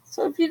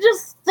So if you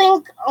just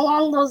think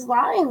along those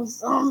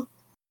lines,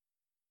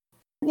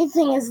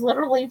 anything is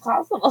literally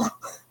possible.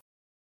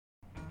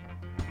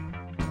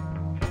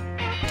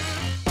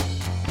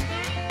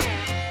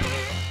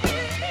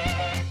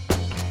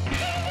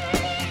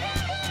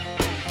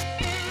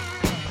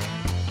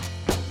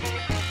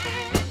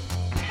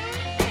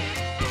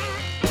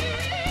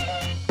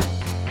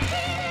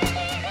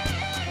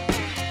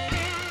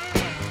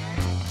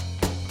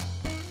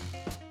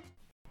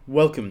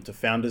 Welcome to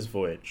Founder's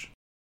Voyage.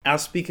 Our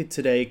speaker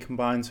today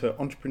combines her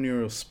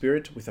entrepreneurial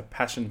spirit with a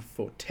passion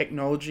for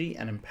technology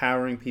and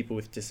empowering people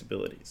with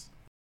disabilities.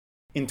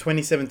 In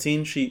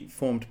 2017, she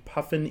formed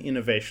Puffin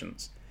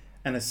Innovations,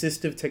 an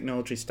assistive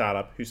technology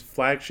startup whose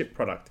flagship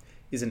product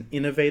is an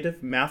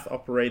innovative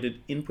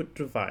mouth-operated input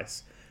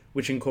device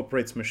which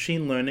incorporates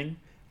machine learning,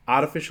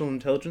 artificial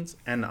intelligence,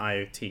 and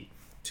IoT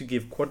to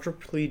give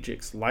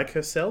quadriplegics like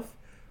herself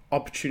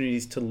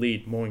opportunities to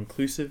lead more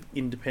inclusive,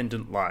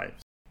 independent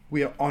lives.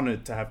 We are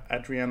honored to have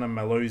Adriana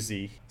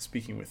Malozzi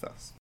speaking with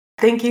us.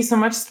 Thank you so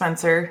much,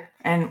 Spencer.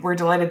 And we're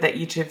delighted that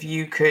each of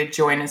you could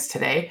join us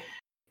today.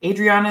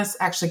 Adriana is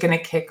actually going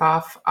to kick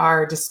off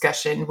our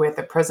discussion with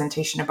a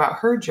presentation about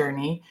her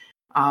journey,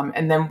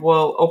 and then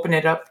we'll open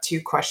it up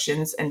to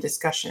questions and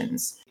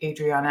discussions.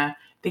 Adriana,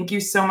 thank you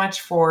so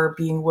much for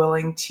being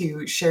willing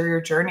to share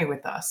your journey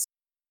with us.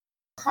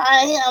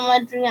 Hi,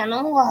 I'm Adriana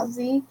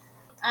Malozzi.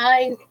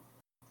 I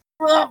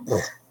grew up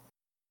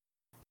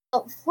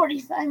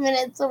 45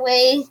 minutes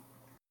away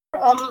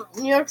from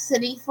New York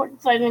City,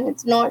 45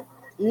 minutes north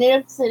New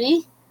York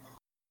City.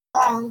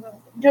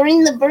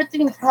 During the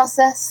birthing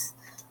process,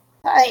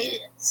 I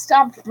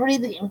stopped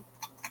breathing,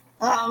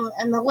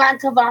 and the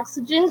lack of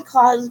oxygen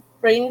caused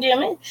brain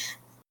damage.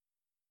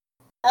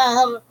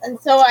 And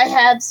so I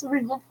had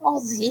cerebral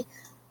palsy.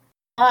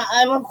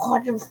 I'm a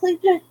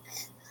quadriplegic.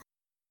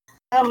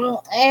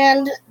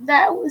 And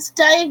that was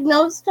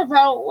diagnosed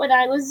about when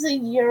I was a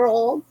year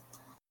old.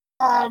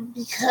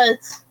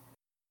 Because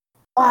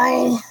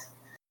my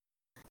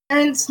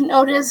parents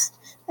noticed,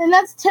 and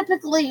that's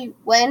typically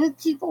when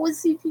people with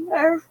CP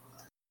are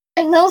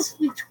diagnosed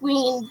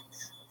between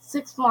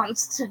 6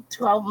 months to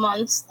 12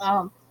 months,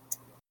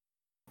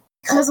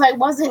 because I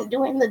wasn't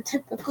doing the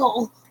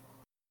typical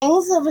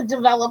things of a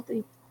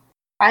developing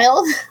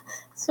child.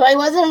 So I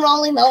wasn't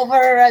rolling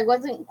over, I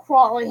wasn't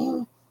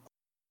crawling.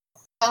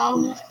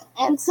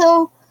 And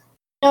so,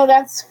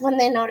 that's when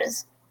they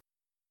noticed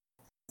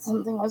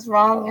something was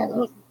wrong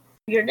and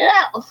figured it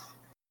out.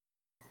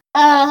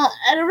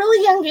 At a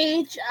really young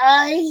age,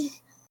 I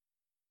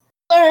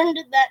learned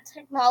that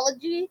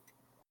technology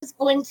was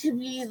going to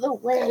be the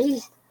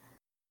way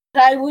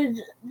that I would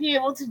be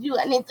able to do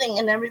anything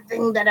and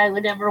everything that I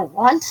would ever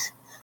want.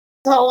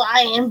 So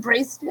I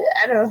embraced it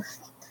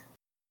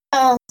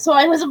so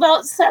I was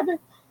about 7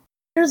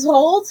 years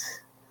old.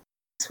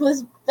 This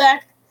was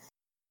back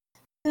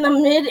in the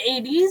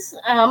mid-'80s,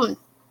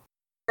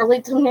 early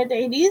to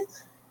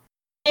mid-'80s.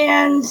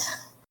 And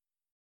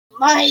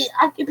my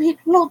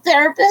occupational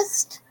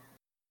therapist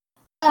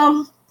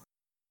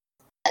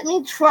let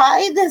me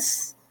try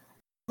this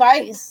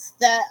device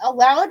that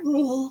allowed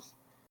me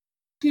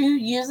to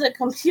use a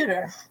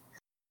computer.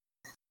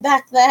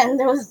 Back then,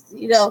 there was,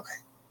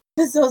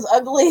 those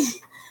ugly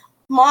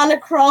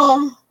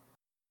monochrome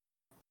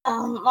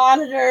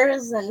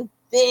monitors and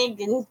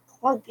big and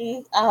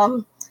clunky.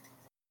 I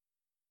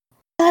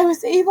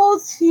was able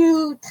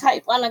to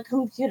type on a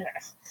computer.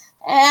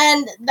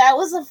 And that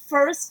was the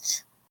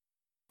first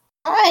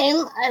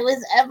time I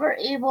was ever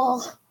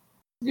able to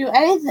do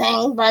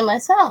anything by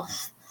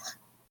myself.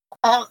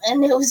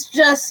 And it was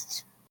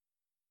just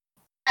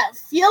that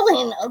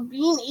feeling of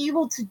being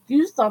able to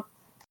do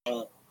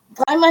something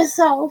by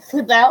myself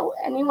without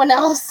anyone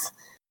else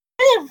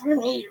doing it for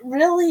me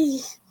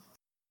really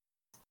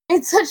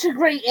made such a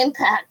great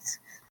impact.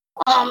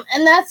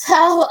 And that's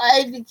how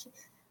I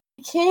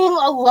became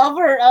a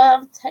lover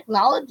of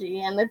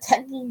technology and a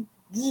techie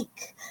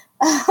geek.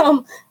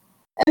 And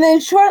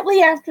then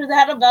shortly after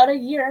that, about a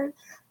year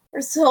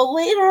or so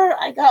later,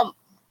 I got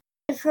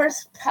my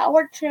first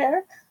power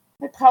chair,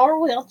 my power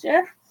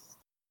wheelchair.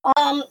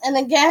 And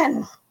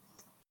again,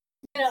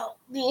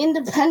 the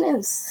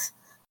independence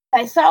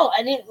I felt.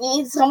 I didn't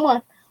need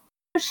someone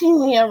pushing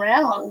me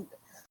around.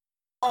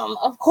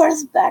 Of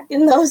course, back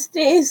in those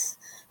days,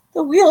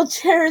 the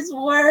wheelchairs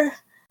were,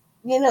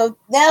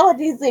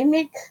 nowadays they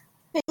make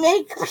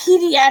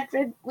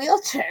pediatric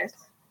wheelchairs.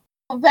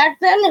 Back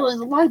then, it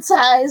was one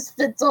size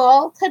fits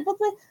all type of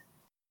thing.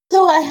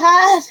 So I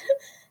had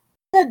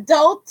an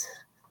adult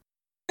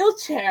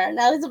wheelchair, and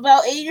I was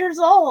about 8 years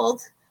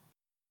old.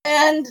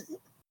 And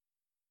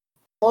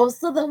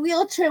most of the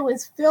wheelchair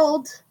was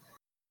filled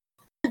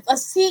with a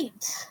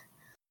seat,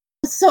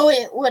 so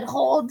it would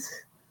hold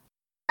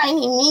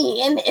tiny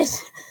me in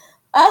it.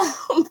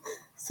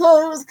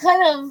 So it was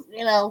kind of,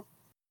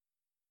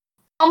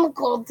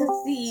 comical to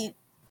see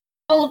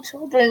little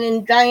children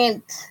in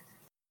giant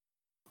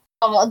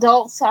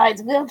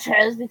adult-sized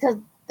wheelchairs because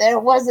there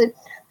wasn't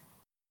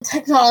the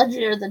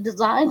technology or the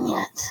design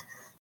yet.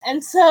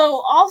 And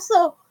so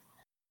also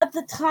At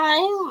the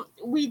time,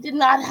 we did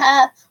not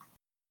have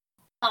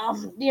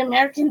the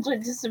Americans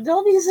with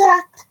Disabilities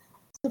Act.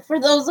 So for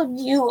those of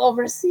you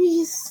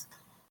overseas,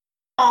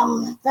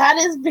 that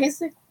is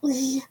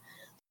basically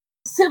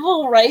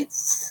civil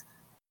rights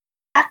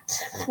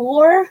act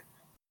for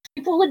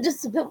people with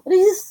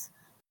disabilities.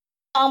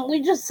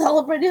 We just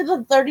celebrated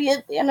the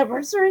 30th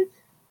anniversary.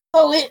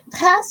 So it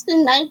passed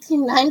in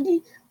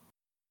 1990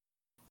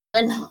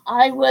 when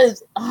I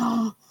was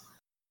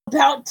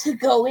about to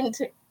go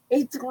into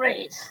 8th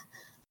grade.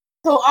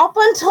 So up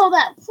until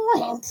that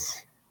point,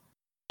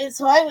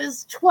 so I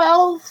was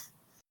 12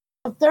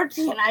 or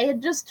 13. I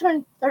had just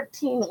turned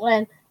 13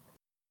 when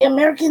the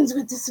Americans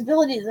with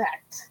Disabilities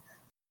Act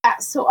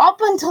passed. So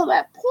up until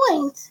that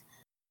point,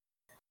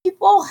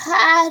 people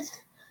had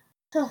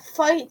to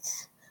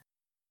fight,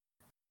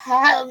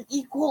 have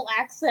equal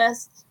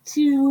access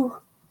to,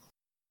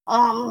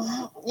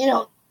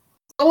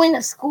 going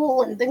to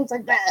school and things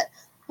like that.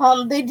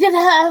 They did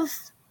have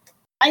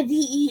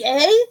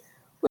IDEA,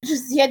 which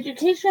is the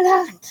Education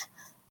Act,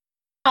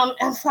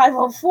 and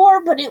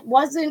 504, but it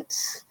wasn't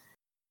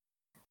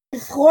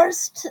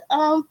enforced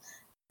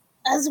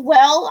as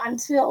well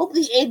until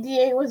the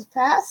ADA was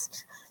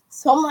passed.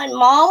 So my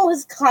mom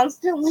was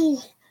constantly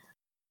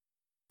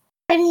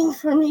fighting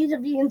for me to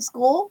be in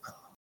school.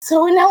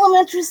 So in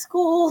elementary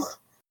school,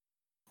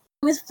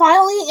 I was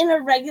finally in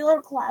a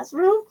regular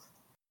classroom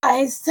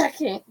by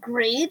 2nd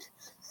grade.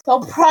 So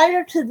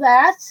prior to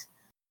that,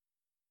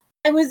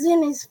 I was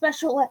in a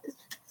special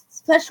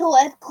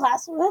ed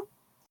classroom.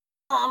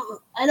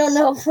 I don't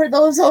know, for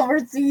those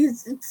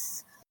overseas,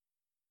 it's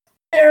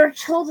where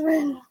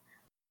children with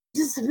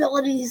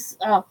disabilities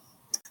are,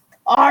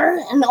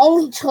 and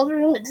only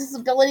children with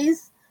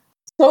disabilities.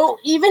 So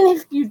even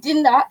if you did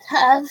not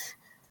have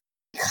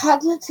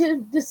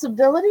cognitive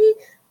disability,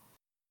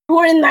 you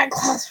were in that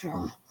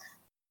classroom.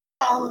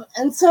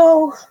 And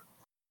so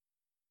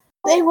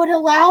they would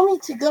allow me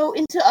to go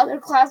into other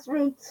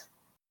classrooms,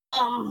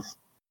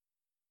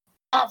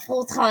 not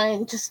full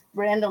time, just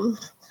random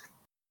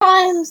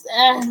times.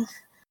 And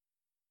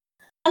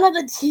one of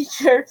the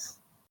teachers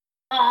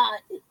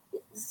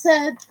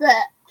said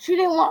that she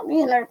didn't want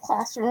me in her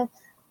classroom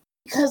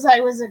because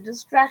I was a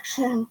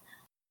distraction.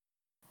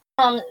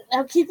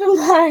 Now keep in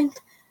mind,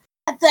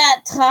 at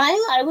that time,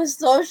 I was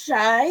so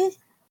shy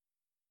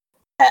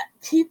that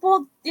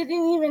people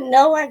didn't even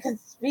know I could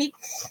speak.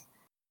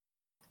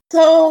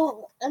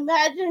 So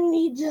imagine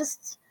me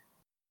just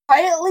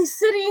quietly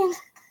sitting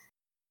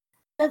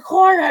in a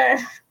corner,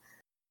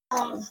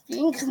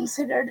 being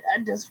considered a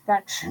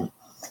distraction.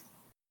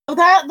 So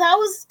that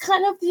was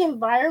kind of the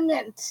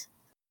environment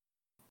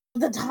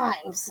of the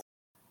times.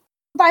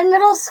 By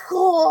middle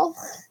school,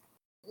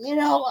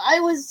 I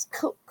was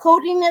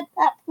coding at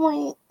that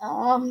point,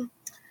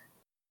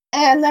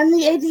 and then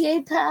the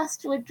ADA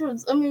passed, which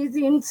was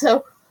amazing.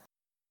 So,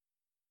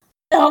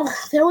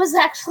 there was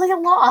actually a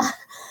law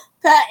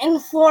that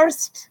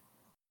enforced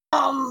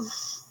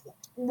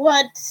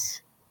what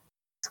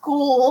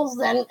schools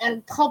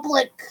and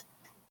public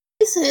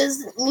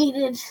places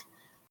needed to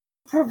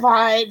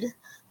provide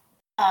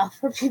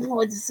for people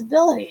with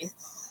disabilities.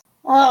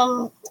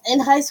 In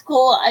high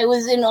school, I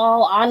was in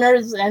all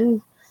honors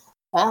and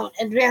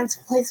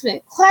advanced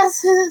placement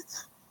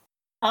classes,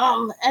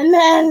 and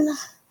then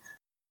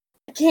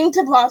I came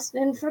to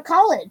Boston for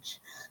college.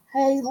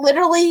 I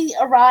literally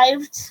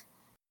arrived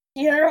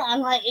here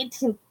on my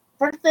 18th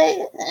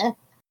birthday and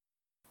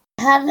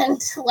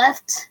haven't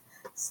left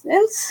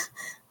since.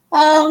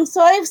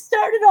 So I've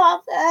started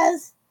off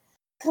as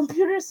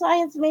computer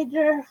science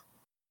major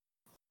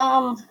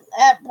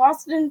at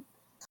Boston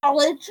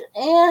College,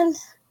 and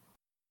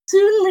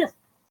soon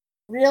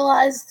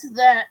realized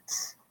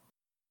that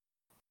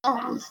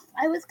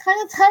I was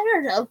kind of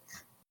tired of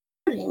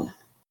coding.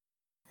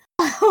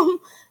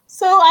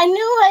 So I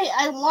knew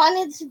I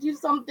wanted to do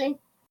something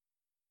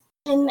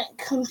in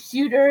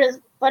computers,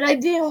 but I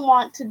didn't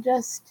want to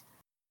just,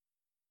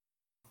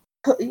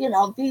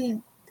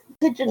 be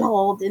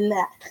pigeonholed in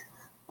that.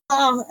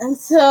 And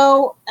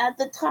so at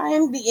the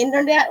time, the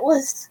internet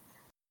was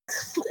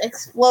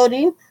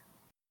exploding.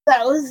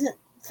 That was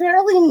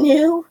fairly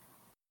new.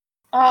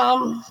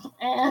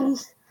 And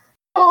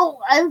so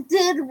I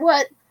did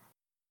what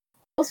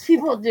most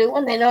people do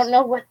when they don't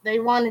know what they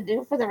want to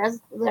do for the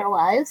rest of their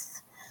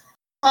lives.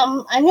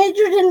 I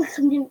majored in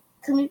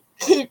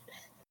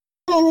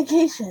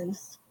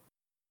communications.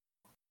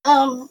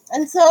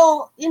 And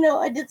so,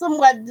 I did some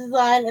web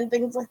design and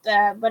things like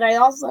that, but I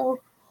also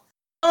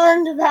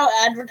learned about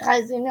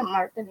advertising and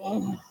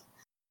marketing.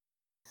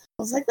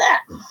 Things like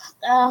that.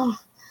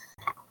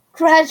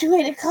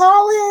 Graduated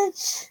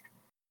college,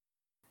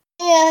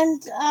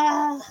 and,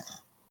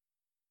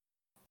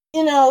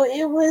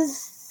 it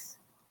was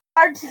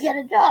hard to get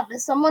a job.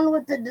 As someone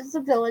with a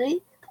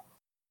disability,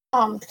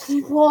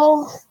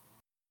 people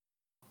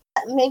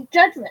make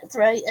judgments,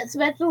 right?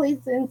 Especially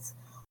since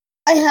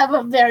I have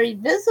a very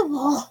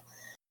visible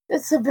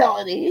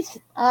disability.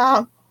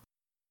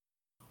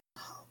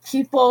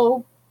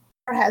 People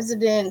are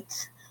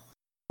hesitant,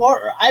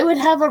 or I would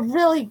have a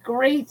really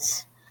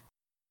great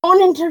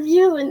phone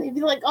interview, and they'd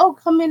be like, "Oh,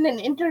 come in and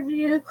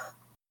interview,"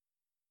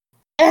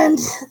 and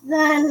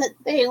then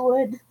they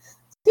would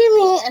see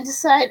me and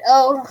decide,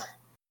 "Oh,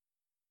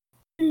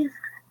 you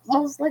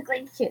most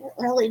likely can't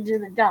really do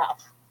the job."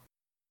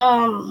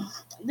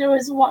 There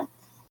was one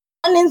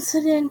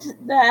incident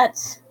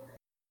that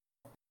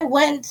I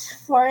went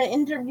for an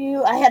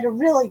interview. I had a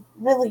really,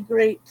 really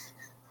great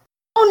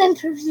phone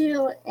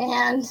interview,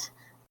 and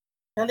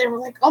they were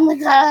like, "Oh my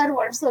God,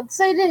 we're so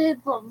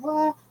excited!" Blah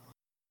blah.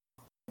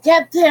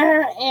 Get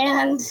there,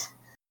 and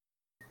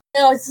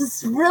it's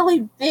this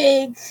really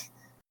big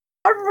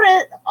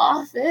corporate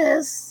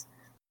office,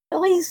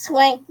 really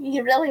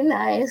swanky, really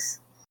nice,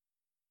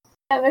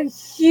 and a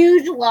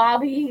huge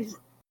lobby.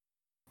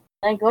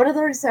 I go to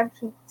the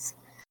receptionist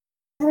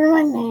for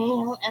my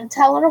name and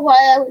tell her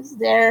why I was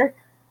there,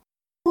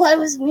 who I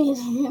was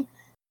meeting,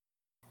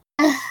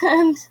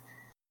 and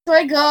so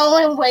I go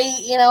and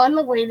wait, in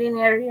the waiting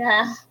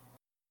area.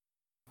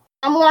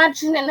 I'm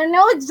watching, and I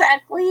know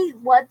exactly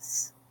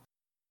what's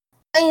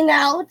playing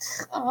out.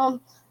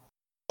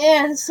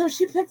 And so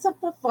she picks up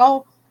the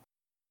phone,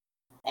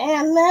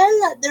 and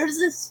then there's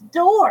this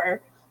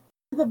door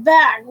to the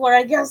back where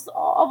I guess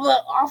all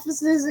the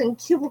offices and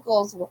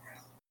cubicles were.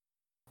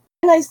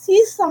 And I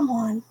see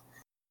someone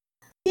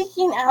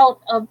peeking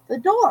out of the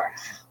door.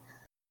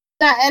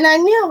 And I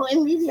knew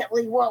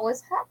immediately what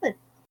was happening.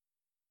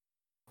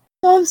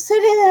 So I'm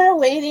sitting there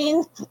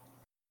waiting, and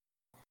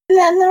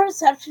then the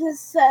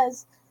receptionist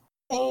says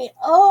to me,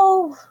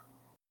 "Oh,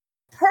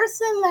 the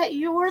person that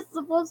you were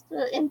supposed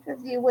to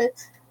interview with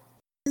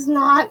is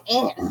not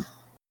in."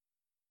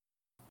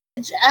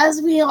 Which,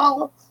 as we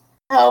all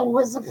know,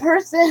 was a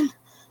person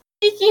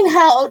peeking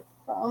out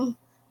from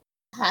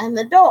behind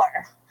the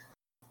door.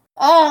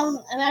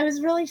 And I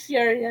was really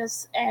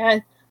furious,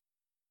 and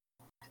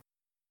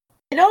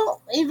I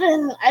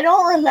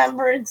don't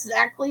remember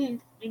exactly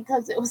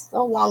because it was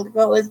so long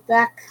ago. It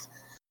was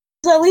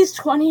at least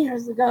 20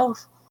 years ago.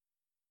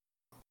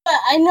 But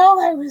I know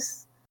I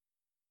was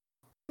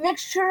a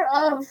mixture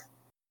of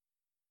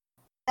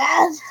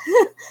mad,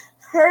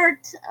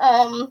 hurt,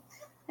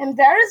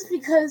 embarrassed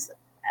because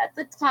at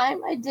the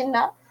time I did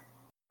not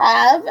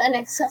have an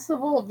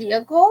accessible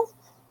vehicle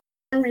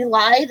and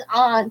relied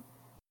on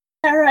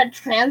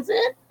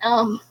paratransit.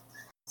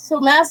 So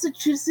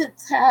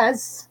Massachusetts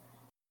has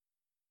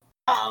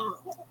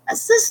a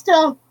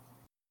system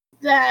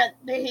that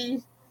they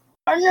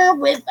partner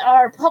with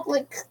our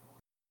public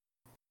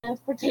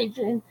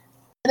transportation.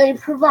 They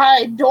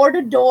provide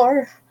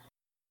door-to-door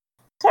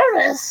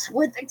service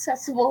with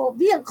accessible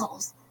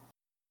vehicles.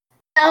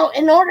 Now,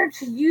 in order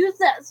to use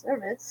that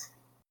service,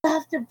 you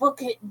have to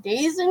book it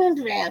days in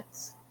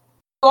advance.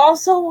 You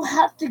also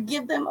have to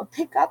give them a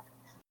pickup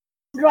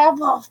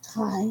drop-off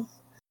time.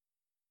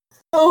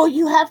 So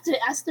you have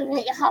to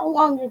estimate how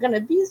long you're going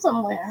to be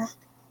somewhere.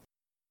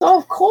 So,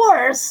 of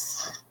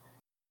course,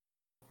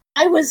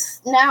 I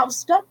was now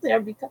stuck there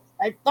because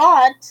I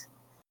thought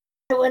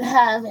I would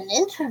have an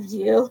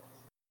interview.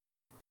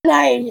 And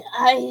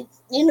I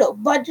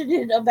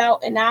budgeted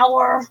about an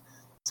hour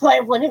so I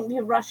wouldn't be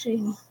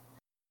rushing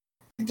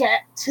to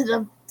get to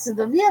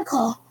the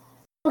vehicle.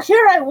 So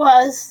here I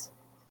was,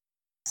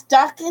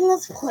 stuck in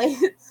this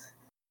place.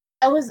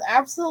 I was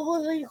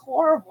absolutely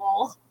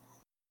horrible.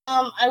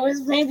 I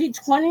was maybe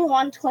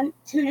 21,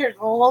 22 years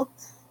old.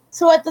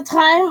 So at the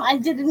time, I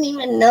didn't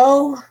even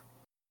know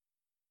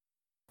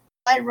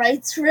my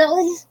rights,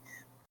 really.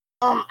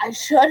 I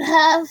should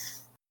have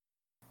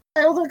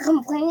filed a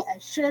complaint. I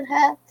should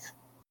have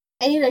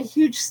made a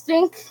huge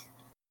stink.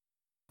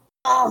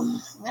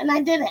 And I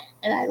didn't.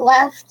 And I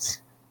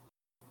left.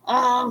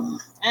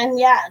 And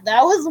yeah,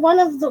 that was one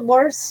of the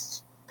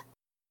worst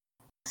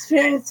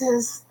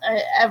experiences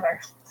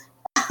ever.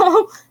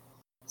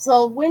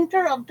 So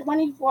winter of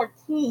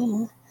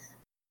 2014,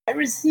 I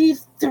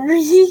received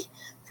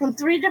from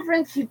three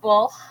different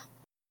people,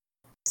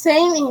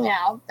 same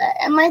email that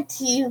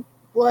MIT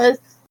was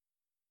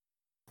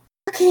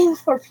looking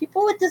for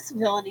people with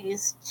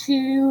disabilities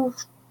to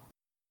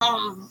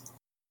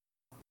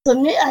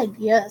submit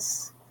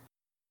ideas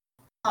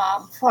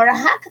for a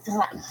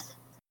hackathon.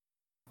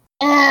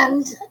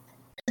 And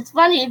it's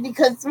funny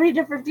because three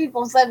different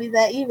people sent me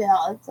that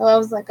email. So I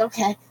was like,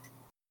 okay,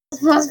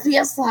 this must be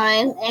a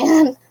sign.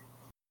 And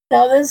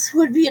this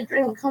would be a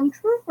dream come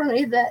true for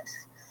me that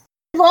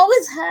I've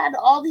always had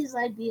all these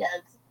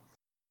ideas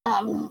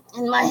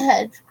in my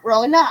head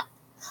growing up.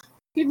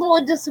 People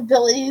with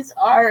disabilities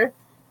are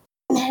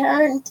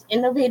inherent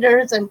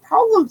innovators and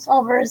problem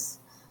solvers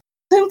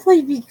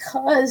simply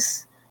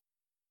because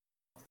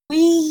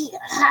we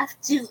have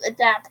to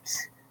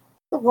adapt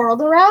the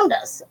world around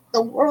us.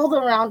 The world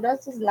around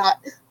us is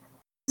not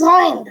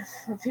designed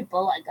for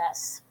people like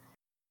us.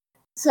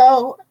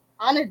 So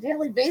on a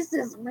daily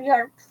basis, we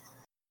are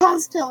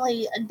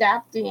constantly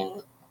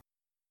adapting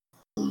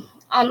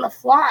on the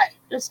fly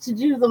just to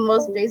do the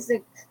most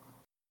basic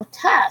of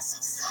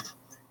tasks.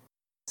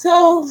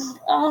 So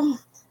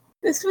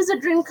this was a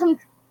dream come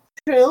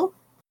true.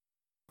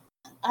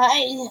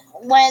 I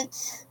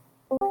went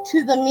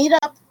to the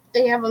meetup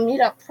they have a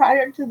meetup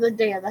prior to the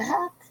day of the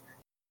hack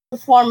to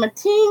form a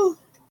team.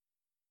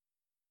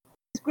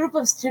 This group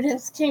of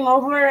students came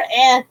over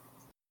and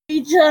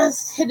we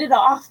just hit it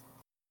off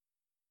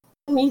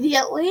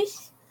immediately.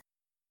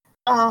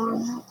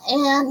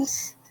 And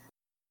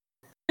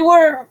we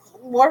were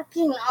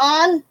working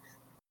on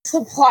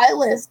supply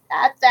list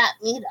at that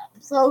meetup.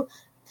 So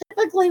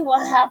typically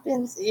what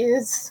happens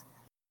is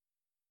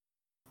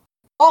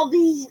all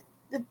the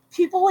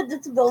people with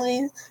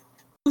disabilities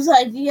whose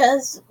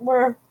ideas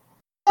were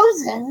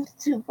chosen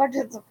to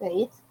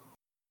participate,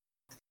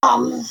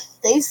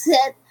 they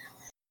sit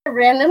at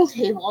random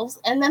tables,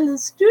 and then the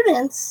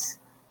students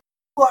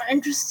who are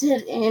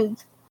interested in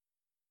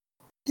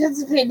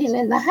participating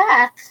in the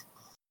hack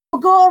will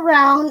go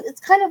around.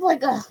 It's kind of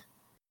like a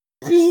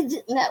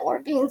speed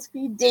networking,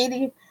 speed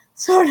dating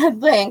sort of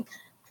thing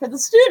for the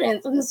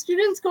students. And the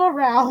students go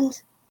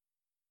around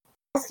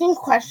asking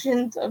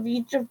questions of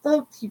each of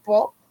the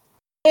people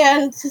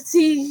and to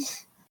see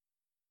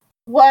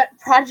what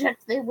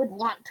project they would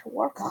want to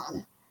work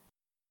on.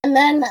 And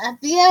then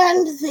at the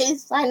end, they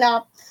sign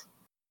up,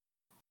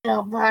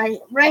 by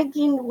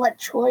ranking what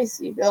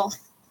choice,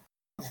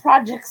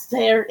 projects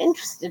they're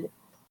interested in.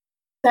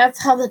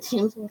 That's how the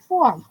teams will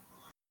form.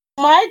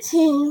 My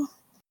team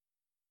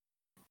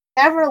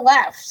never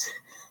left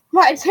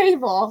my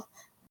table,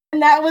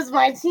 and that was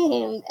my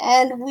team.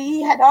 And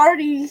we had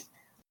already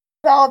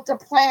developed a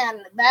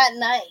plan that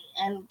night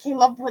and came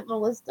up with a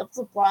list of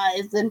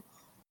supplies and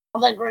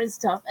all that great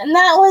stuff. And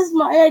that was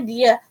my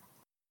idea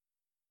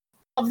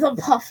of the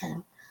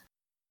puffin.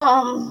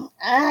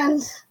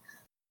 And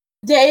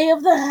day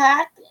of the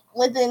hack,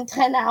 within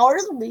 10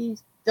 hours, we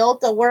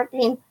built a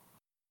working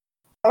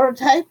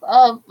prototype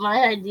of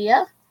my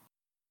idea.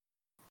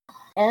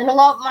 And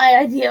what my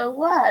idea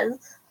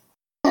was,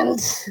 and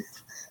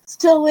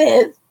still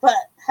is, but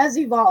has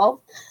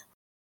evolved,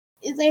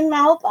 is a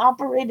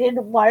mouth-operated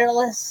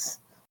wireless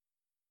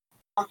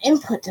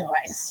input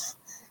device.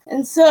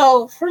 And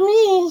so for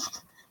me,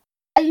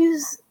 I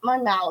use my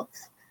mouth,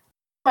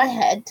 my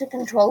head to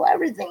control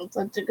everything.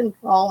 So to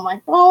control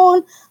my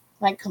phone,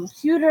 my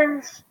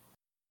computer,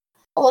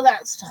 all of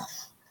that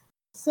stuff.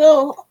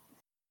 So,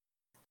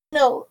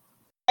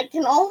 I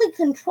can only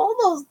control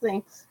those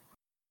things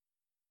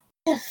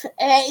if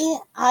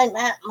I'm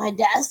at my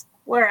desk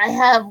where I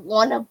have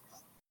one of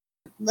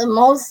the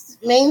most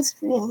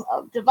mainstream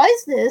of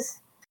devices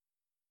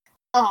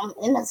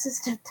in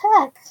assistive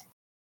tech,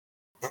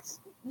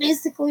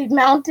 basically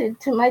mounted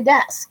to my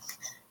desk.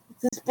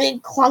 It's this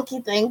big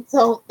clunky thing,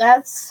 so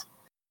that's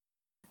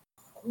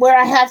where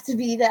I have to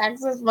be to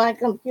access my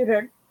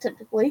computer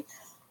typically,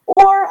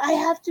 or I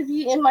have to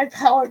be in my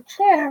powered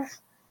chair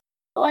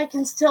so I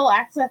can still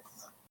access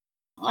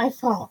my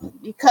phone,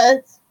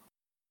 because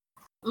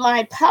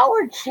my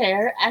powered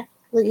chair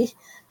actually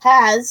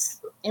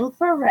has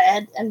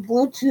infrared and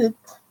Bluetooth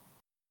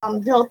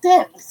built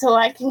in, so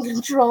I can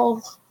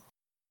control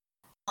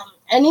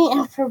any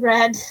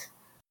infrared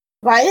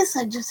device.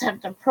 I just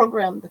have to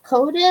program the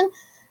code in,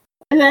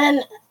 and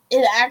then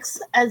it acts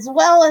as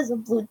well as a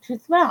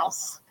Bluetooth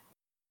mouse.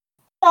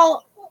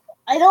 Well,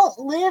 I don't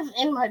live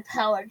in my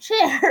powered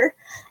chair,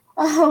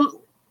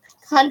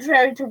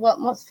 contrary to what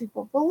most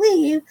people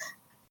believe.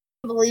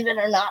 Believe it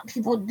or not,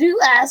 people do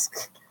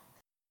ask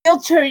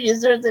wheelchair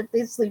users if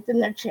they sleep in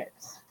their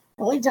chairs.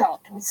 And we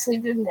don't. We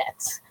sleep in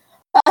beds.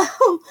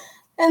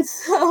 And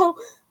so,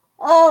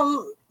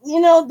 I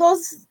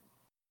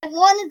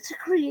wanted to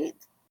create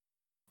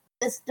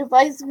this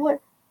device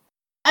where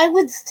I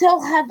would still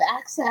have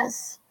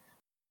access to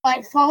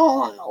my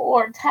phone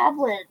or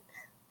tablet,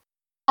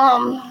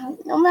 no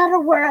matter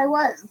where I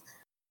was.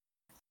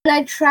 When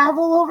I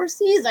travel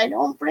overseas, I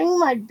don't bring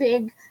my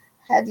big,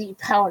 heavy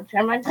power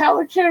chair. My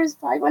power chair is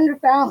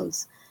 500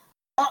 pounds.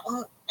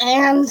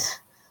 And so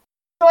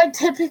I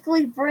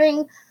typically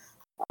bring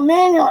a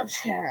manual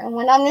chair. And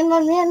when I'm in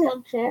my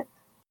manual chair,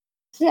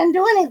 I can't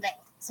do anything.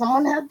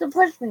 Someone has to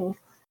push me.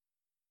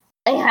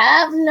 I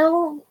have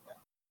no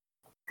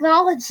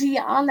technology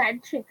on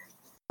that chair.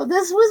 So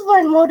this was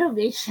my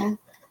motivation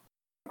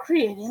for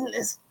creating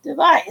this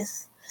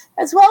device.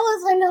 As well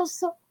as I know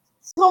so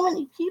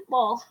many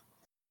people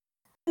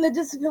in the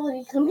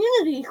disability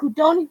community who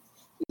don't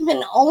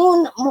even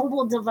own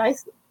mobile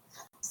devices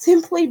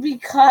simply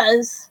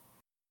because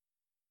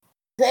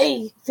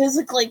they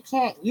physically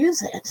can't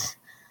use it.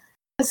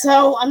 And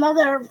so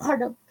another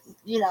part of,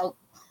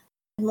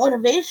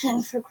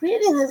 motivation for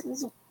creating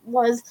this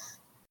was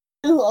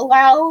to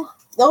allow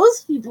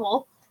those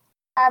people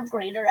to have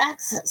greater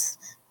access.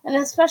 And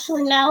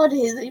especially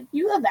nowadays, if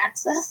you have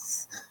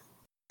access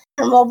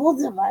to your mobile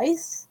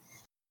device,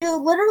 you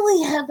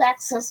literally have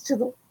access to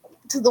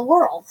the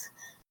world,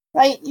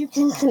 right? You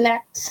can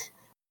connect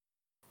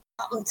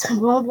to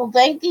mobile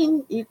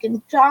banking, you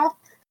can shop,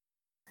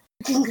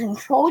 you can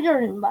control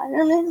your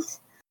environment.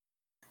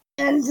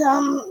 And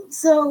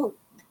so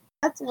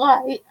that's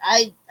why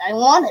I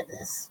wanted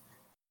this.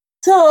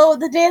 So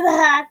the day of the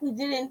hack, we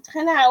did it in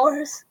 10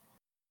 hours.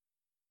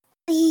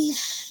 We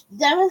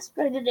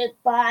demonstrated it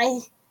by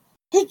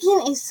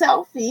taking a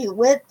selfie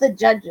with the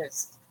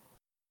judges.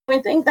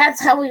 We think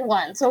that's how we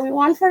won. So we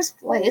won first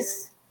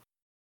place.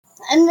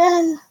 And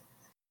then,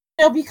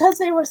 because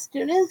they were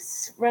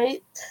students,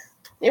 right,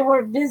 they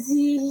were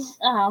busy.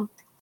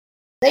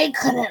 They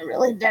couldn't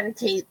really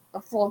dedicate the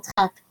full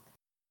time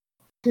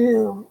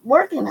to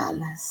working on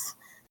this.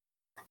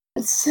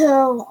 And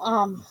so,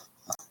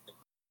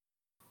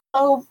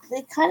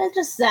 they kind of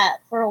just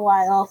sat for a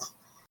while.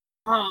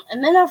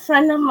 And then a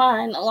friend of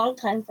mine, a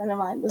longtime friend of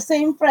mine, the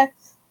same friend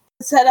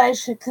that said I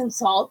should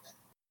consult,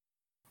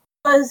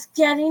 was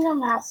getting a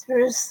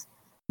master's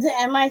at the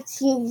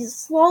MIT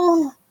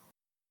Sloan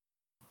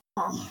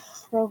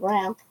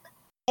program.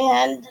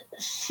 And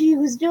she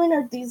was doing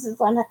her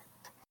thesis on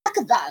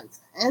hackathons.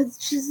 And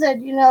she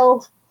said,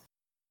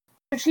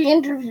 she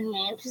interviewed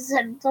me and she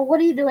said, so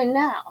what are you doing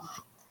now?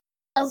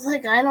 I was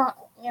like, I don't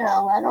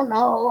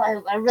know.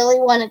 I really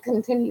want to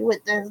continue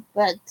with this,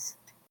 but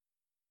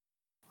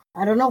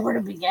I don't know where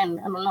to begin.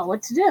 I don't know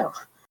what to do.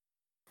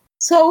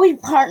 So we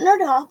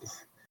partnered up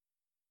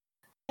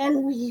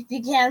and we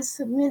began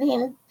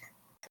submitting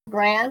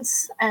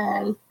grants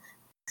and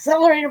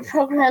accelerator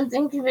programs,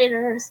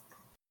 incubators,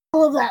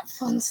 all of that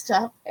fun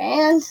stuff.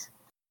 And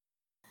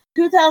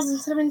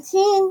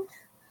 2017,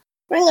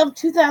 spring of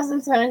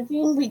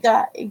 2017, we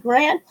got a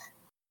grant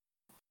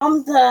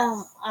from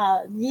the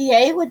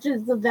VA, which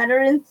is the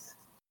Veterans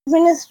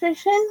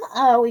Administration.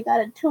 We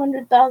got a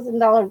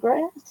 $200,000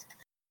 grant.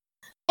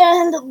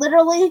 And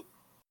literally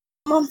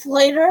a month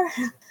later,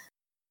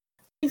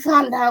 we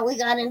found out we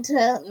got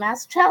into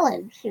Mass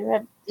Challenge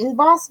here in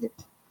Boston,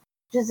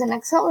 which is an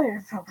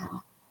accelerator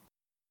program.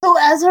 So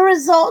as a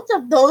result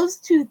of those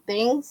two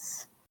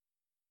things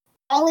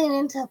falling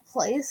into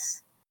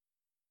place,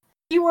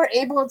 we were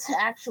able to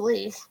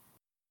actually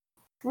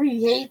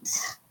create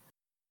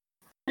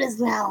what is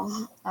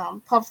now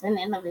Puffin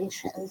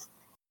Innovation.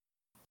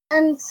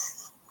 And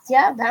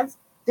yeah, that's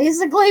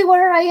basically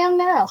where I am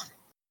now.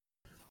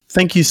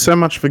 Thank you so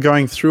much for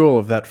going through all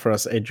of that for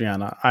us,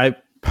 Adriana. I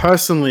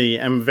personally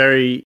am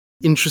very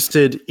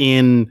interested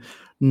in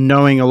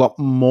knowing a lot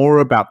more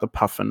about the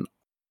Puffin.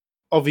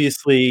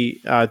 Obviously,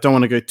 I don't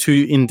want to go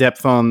too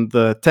in-depth on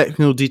the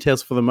technical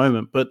details for the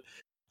moment, but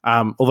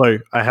although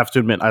I have to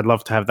admit, I'd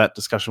love to have that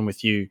discussion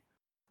with you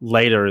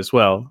later as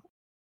well.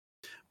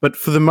 But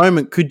for the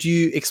moment, could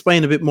you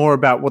explain a bit more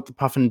about what the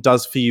Puffin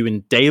does for you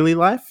in daily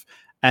life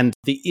and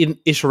the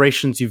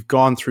iterations you've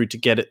gone through to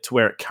get it to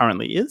where it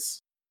currently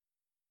is?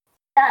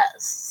 Yeah,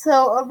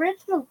 so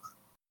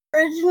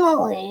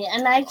originally,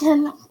 and I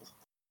can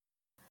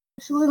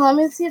actually, let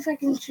me see if I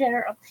can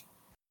share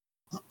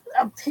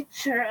a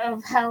picture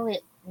of how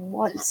it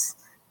was.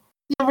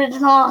 The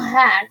original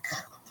hack,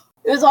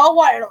 it was all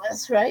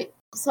wireless, right?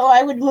 So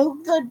I would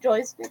move the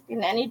joystick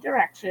in any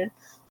direction,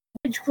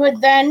 which would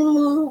then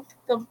move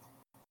the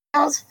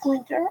mouse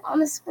pointer on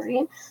the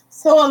screen.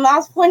 So a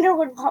mouse pointer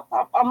would pop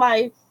up on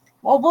my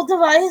mobile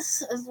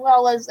device as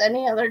well as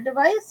any other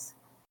device.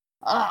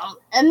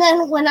 And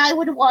then when I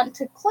would want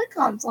to click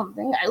on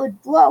something, I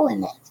would blow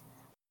in it.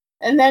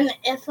 And then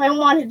if I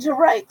wanted to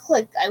right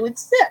click, I would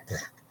sip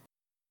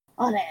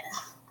on it.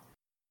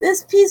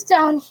 This piece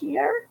down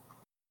here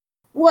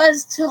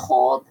was to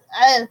hold,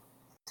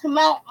 to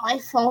mount my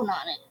phone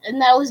on it.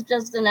 And that was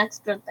just an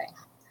extra thing.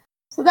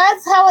 So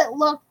that's how it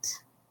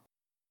looked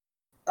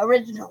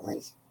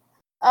originally.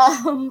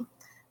 So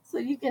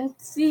you can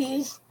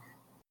see,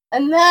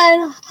 and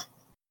then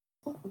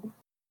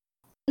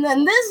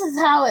this is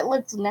how it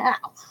looks now.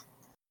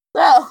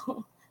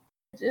 So,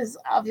 which is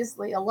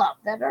obviously a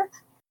lot better.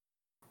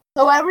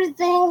 So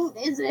everything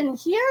is in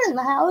here in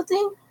the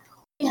housing.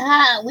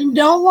 We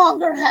no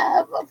longer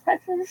have a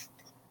pressure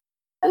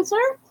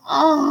sensor.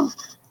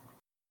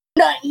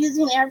 Not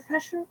using air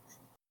pressure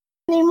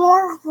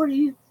anymore.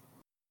 We're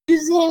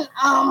using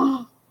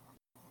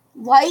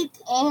light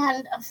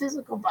and a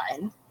physical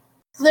button.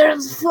 So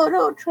there's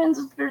photo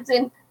transistors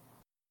in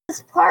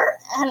this part,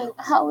 and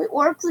how it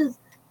works is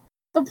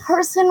the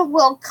person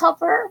will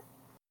cover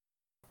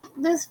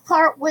this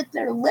part with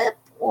their lip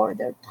or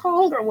their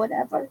tongue or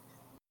whatever,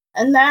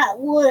 and that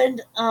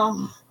would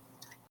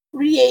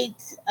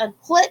create a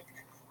click.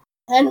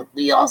 And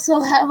we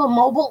also have a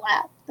mobile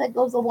app that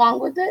goes along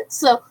with it,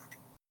 so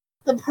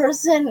the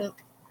person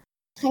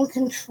can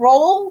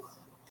control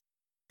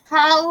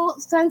how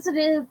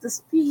sensitive, the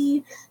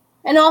speed,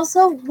 and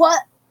also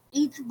what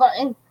each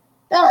button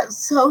does.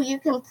 So you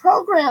can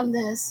program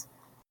this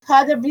to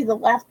either be the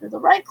left or the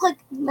right click,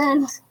 and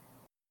then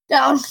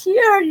down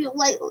here you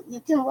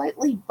can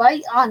lightly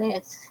bite on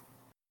it,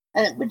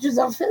 which is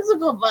a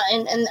physical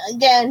button, and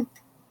again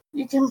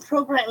you can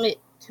program it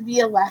to be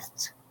a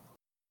left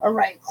or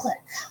right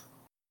click.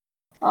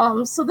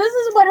 So this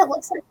is what it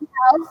looks like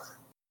now.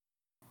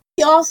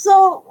 We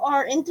also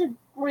are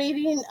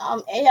integrating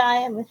AI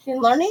and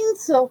machine learning,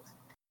 so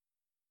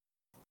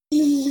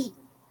the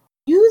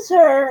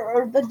user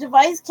or the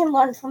device can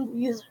learn from the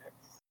user.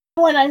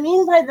 What I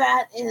mean by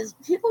that is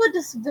people with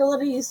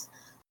disabilities,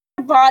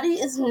 their body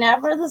is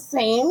never the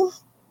same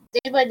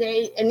day by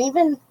day and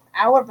even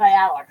hour by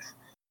hour.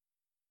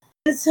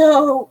 And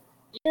so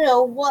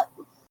what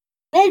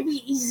may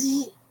be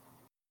easy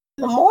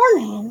in the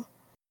morning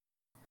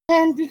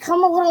can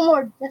become a little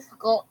more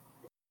difficult.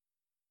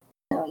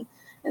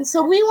 And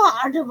so we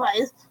want our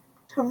device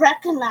to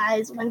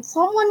recognize when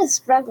someone is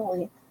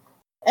struggling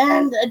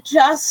and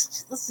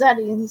adjust the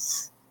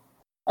settings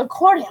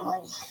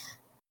accordingly.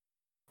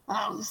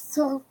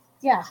 So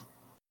yeah,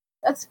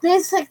 that's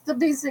the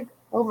basic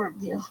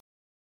overview.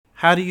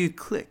 How do you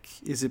click?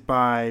 Is it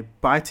by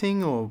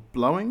biting or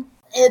blowing?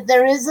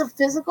 There is a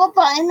physical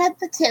button at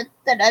the tip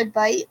that I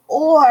bite,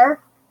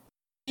 or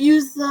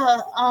use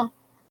the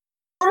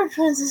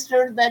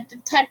phototransistor that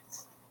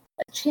detects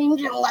a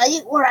change in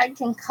light where I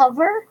can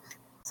cover.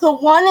 So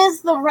one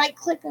is the right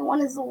click and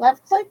one is the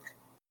left click.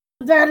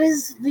 That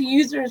is the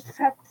user's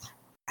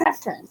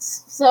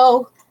preference.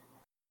 So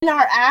in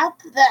our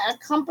app that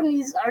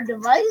accompanies our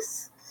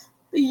device,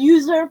 the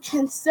user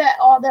can set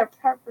all their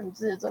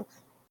preferences of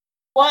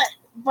what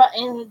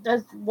button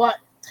does what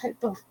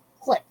type of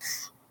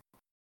clicks.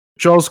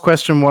 Joel's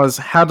question was,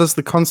 how does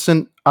the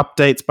constant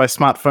updates by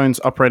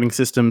smartphones' operating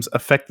systems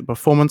affect the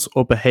performance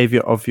or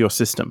behavior of your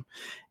system?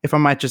 If I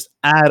might just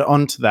add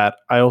on to that,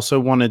 I also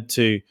wanted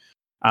to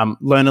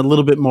learn a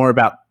little bit more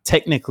about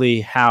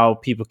technically how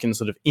people can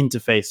sort of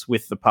interface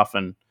with the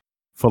Puffin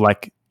for,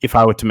 like, if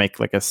I were to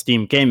make like a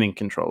Steam gaming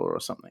controller or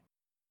something.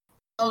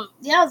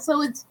 Yeah,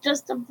 so it's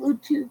just a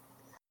Bluetooth,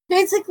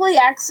 basically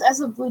acts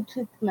as a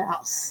Bluetooth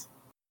mouse.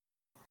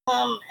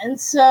 And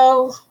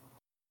so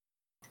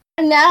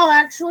now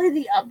actually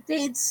the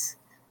updates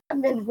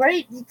have been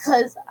great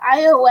because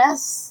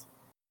iOS,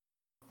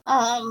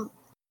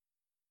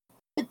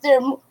 with their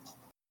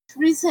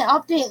recent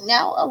update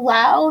now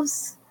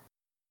allows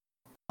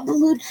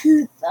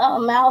Bluetooth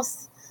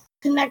mouse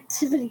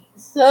connectivity.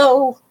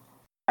 So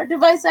our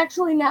device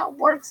actually now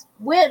works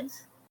with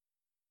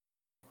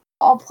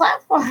all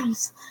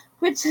platforms,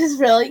 which is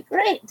really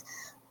great.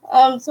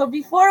 So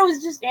before it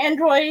was just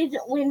Android,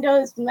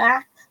 Windows,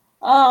 Mac,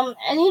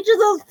 and each of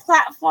those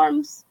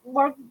platforms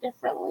work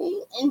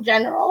differently in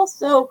general.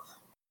 So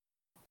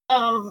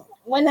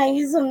when I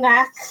use a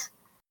Mac,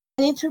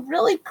 I need to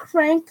really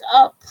crank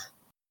up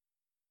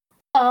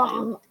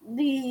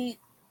the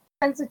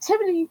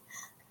sensitivity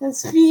and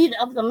speed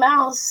of the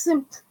mouse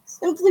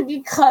simply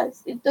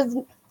because it does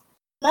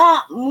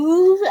not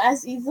move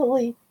as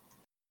easily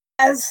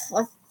as,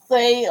 let's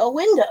say, a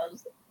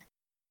Windows.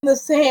 The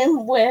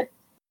same with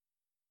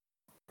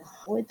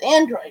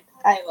Android,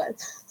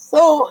 iOS.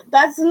 So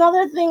that's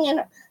another thing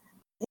in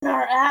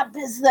our app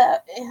is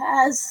that it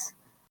has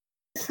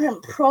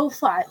different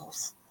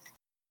profiles.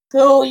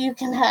 So you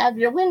can have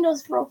your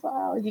Windows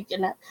profile, you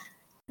can have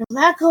your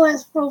Mac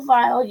OS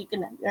profile, you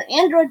can have your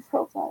Android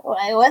profile, or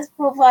iOS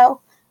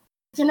profile,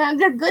 you can have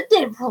your good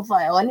day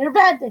profile and your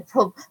bad day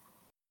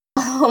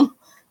profile.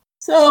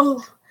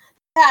 So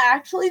yeah,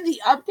 actually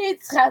the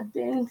updates have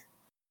been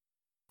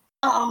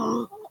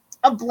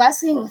a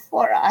blessing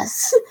for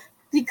us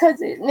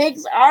because it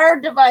makes our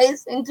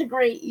device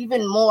integrate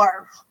even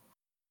more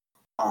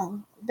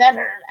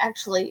better,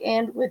 actually,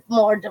 and with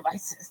more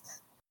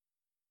devices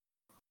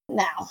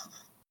now.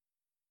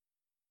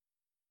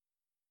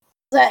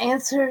 Does that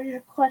answer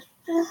your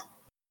question?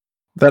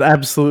 That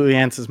absolutely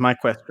answers my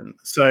question.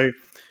 So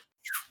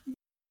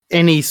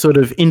any sort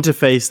of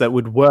interface that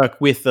would work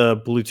with a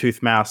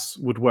Bluetooth mouse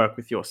would work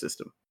with your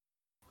system.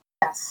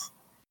 Yes,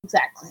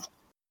 exactly.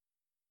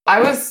 I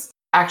was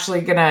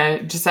actually going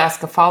to just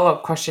ask a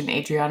follow-up question,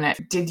 Adriana.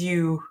 Did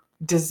you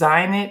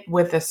design it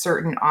with a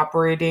certain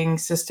operating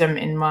system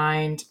in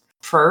mind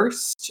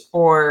first,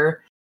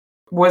 or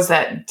was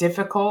that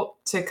difficult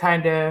to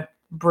kind of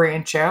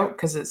branch out?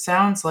 Because it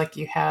sounds like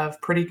you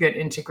have pretty good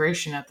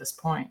integration at this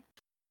point.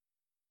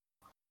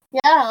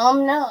 Yeah,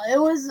 no, it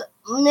was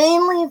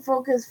mainly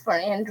focused for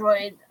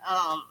Android,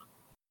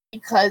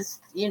 because,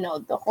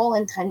 the whole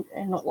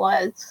intention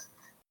was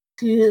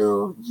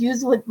to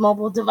use with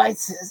mobile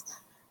devices.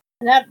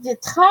 And at the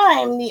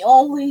time, the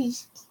only,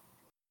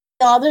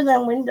 other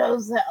than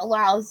Windows that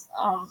allows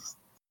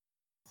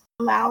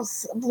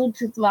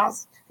Bluetooth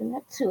mouse to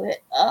connect to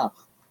it, the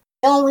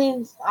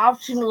only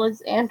option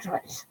was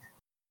Android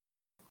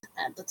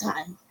at the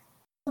time.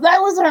 So that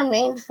was our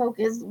main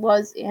focus,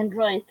 was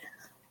Android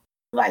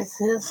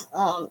devices.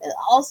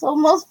 Also,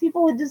 most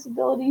people with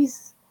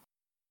disabilities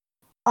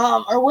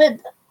or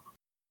with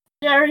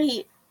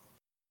very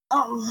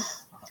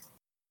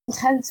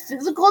intense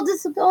physical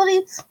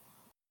disabilities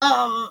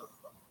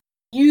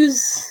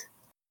use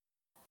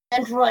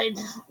Android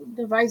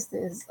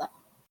devices.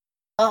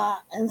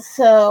 And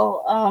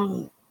so,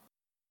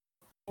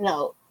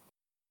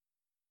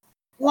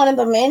 one of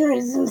the main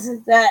reasons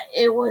is that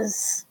it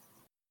was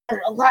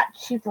a lot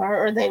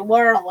cheaper, or they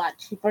were a lot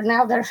cheaper.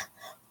 Now they're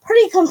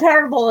pretty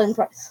comparable in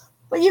price,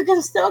 but you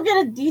can still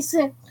get a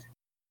decent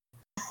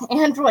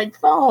Android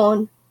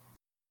phone,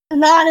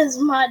 not as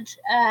much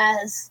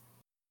as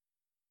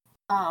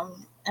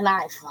an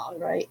iPhone,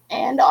 right?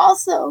 And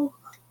also,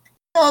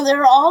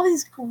 there are all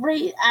these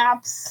great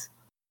apps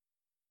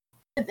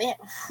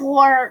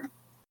for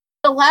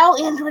allow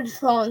Android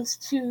phones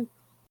to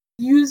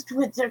used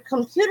with their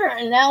computer,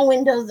 and now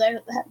Windows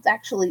has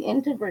actually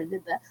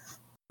integrated that.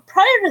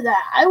 Prior to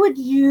that, I would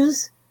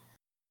use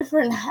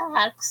different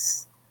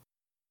hacks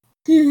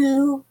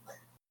to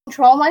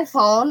control my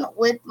phone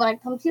with my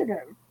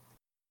computer.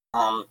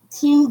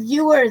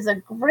 TeamViewer is a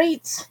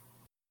great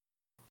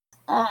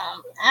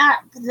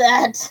app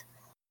that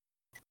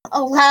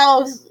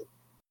allows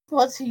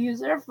people to use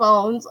their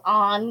phones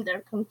on their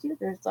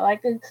computer. So I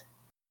could,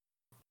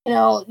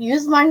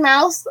 use my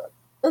mouse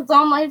that's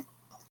on my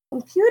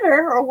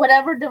computer or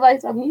whatever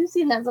device I'm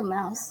using as a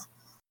mouse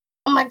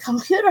on my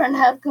computer and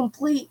have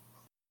complete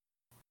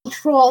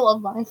control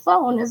of my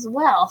phone as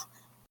well.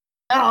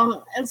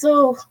 And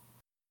so,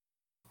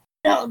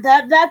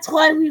 that's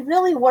why we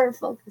really were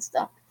focused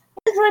on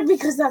Android,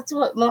 because that's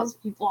what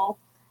most people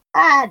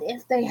had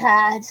if they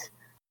had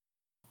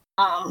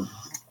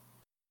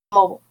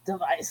mobile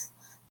device.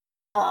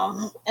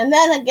 And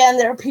then again,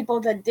 there are people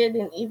that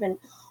didn't even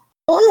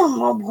own a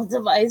mobile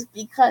device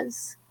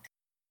because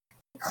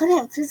they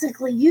couldn't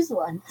physically use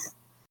one.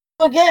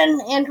 Again,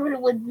 Android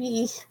would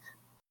be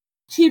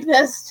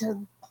cheapest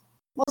and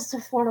most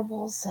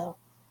affordable. So,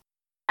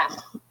 yeah,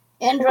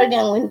 Android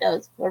and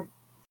Windows were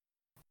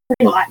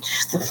pretty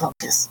much the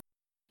focus.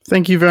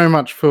 Thank you very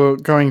much for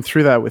going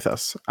through that with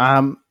us.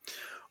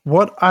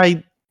 What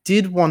I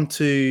did want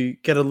to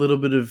get a little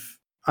bit of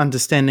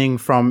understanding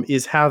from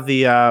is how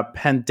the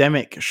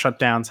pandemic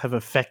shutdowns have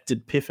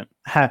affected Piffin,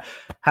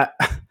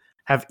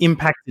 have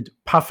impacted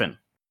Puffin.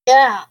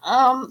 Yeah.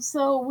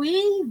 So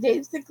we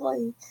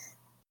basically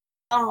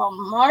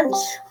March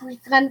we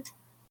went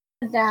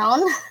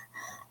down.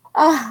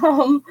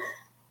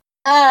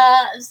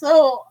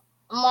 So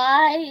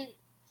my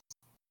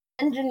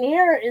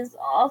engineer is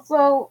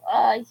also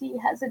he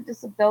has a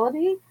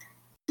disability.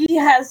 He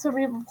has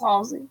cerebral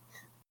palsy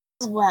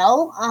as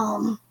well.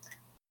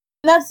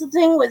 That's the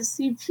thing with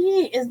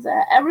CP is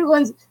that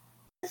everyone's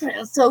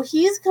different. So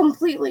he's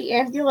completely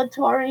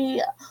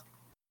ambulatory,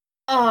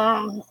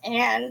 and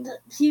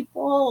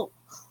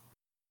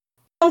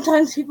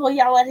sometimes people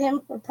yell at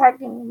him for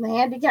parking in the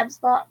handicap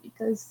spot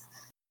because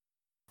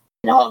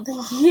they don't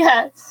think he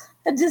has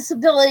a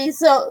disability.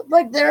 So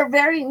there are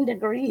varying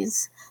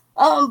degrees.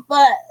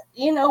 But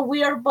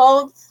we are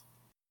both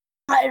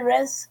high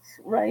risk,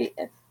 right?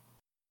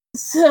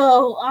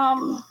 So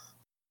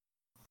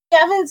we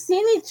haven't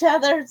seen each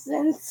other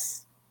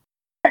since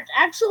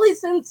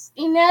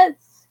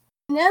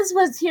Inez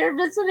was here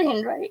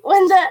visiting, right?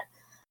 When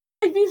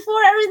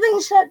before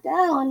everything shut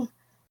down,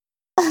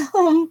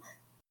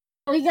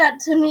 we got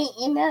to meet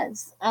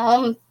Inez.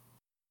 I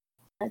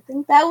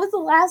think that was the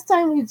last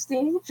time we've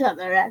seen each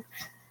other.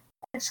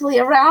 Actually,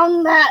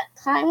 around that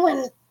time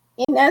when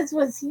Inez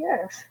was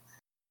here.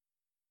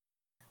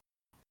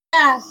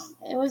 Yeah,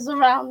 it was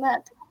around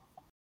that time.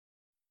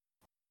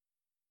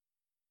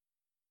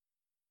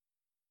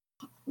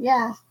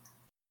 Yeah,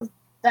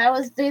 that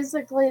was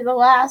basically the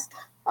last.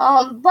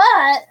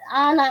 But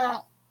on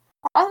a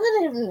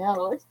positive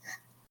note,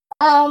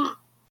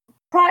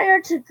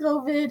 prior to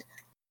COVID,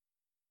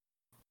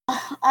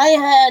 I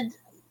had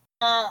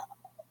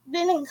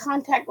been in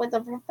contact with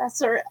a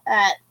professor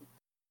at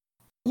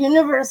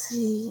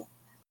university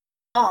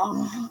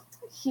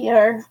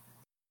here,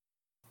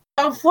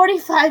 about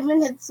 45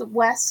 minutes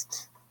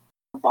west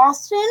of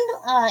Boston,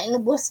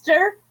 in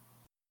Worcester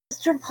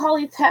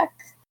Polytech.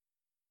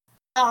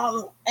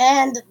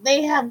 And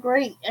they have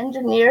great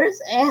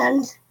engineers,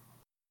 and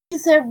he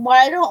said,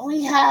 why don't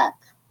we have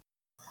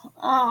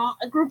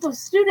a group of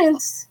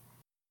students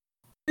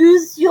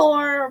use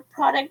your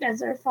product as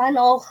their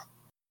final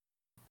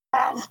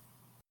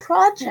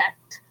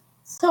project?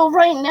 So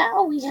right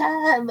now we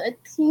have a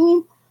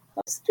team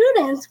of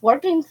students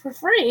working for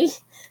free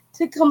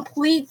to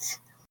complete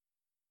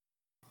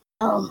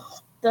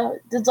the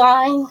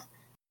design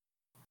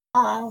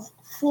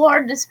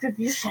for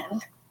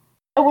distribution.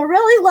 And we're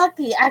really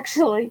lucky,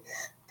 actually,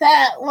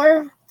 that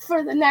we're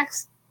for the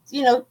next,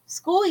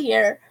 school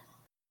year.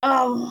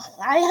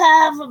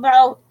 I have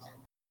about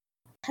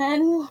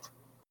 10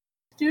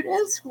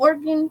 students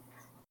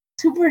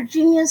super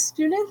genius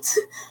students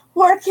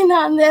working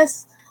on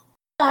this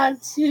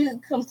to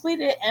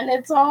complete it, and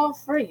it's all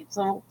free.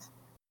 So,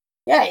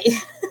 yay!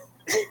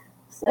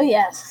 So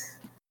yes.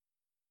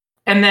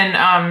 And then,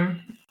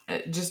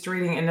 just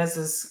reading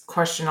Inez's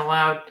question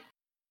aloud.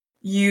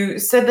 You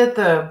said that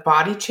the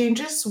body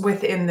changes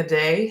within the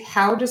day.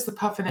 How does the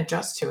Puffin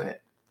adjust to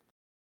it?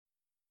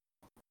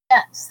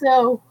 Yeah,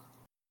 so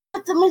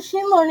what the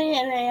machine learning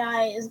and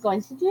AI is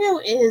going to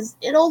do is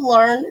it'll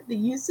learn the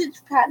usage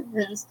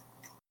patterns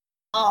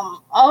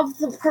of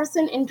the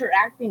person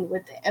interacting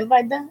with it. And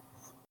by that,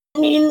 I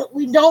mean,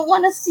 we don't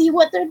want to see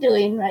what they're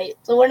doing, right?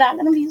 So we're not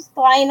going to be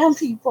spying on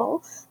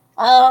people.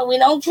 We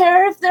don't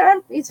care if they're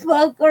on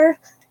Facebook or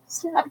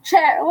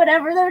Snapchat or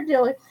whatever they're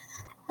doing.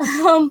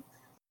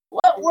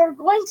 What we're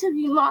going to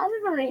be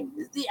monitoring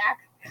is the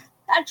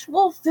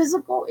actual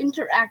physical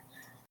interaction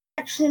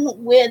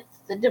with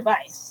the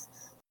device.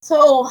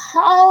 So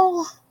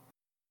how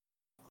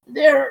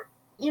they're,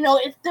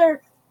 if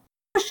they're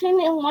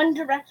pushing in one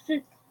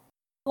direction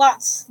a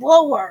lot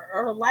slower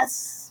or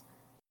less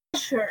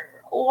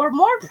pressure or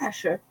more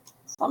pressure.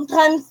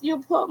 Sometimes you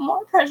put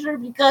more pressure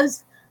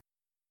because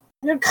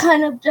you're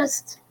kind of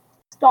just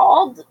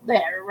stalled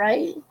there,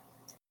 right?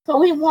 So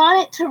we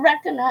want it to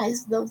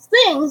recognize those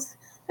things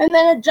and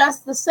then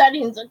adjust the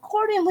settings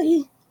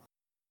accordingly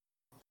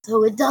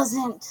so it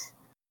doesn't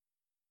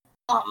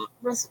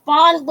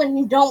respond when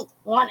you don't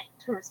want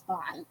it to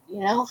respond, you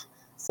know?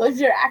 So if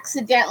you're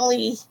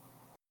accidentally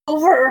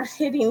over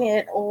hitting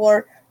it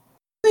or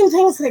doing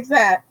things like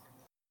that,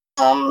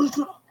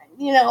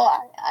 you know,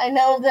 I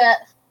know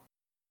that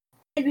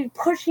maybe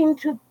pushing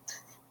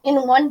in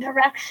one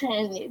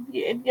direction,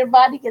 if your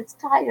body gets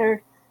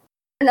tired,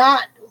 you're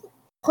not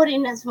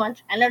putting as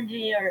much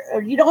energy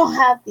or you don't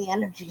have the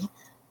energy to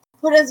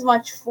put as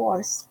much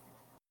force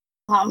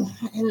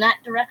in that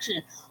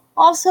direction.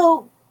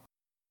 Also,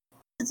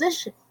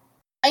 position,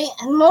 right?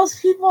 And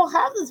most people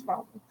have this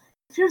problem.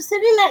 If you're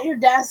sitting at your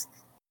desk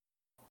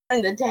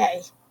during the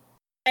day,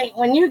 right,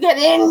 when you get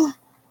in,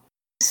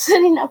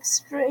 sitting up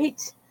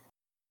straight,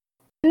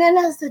 and then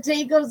as the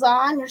day goes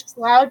on, you're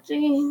start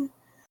slouching.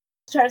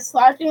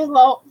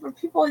 Well, for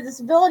people with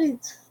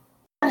disabilities,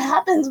 that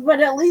happens, but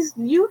at least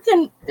you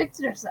can fix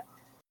yourself.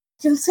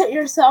 You can sit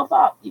yourself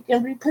up. You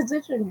can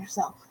reposition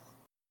yourself.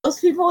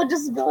 Most people with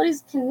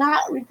disabilities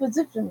cannot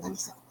reposition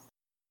themselves.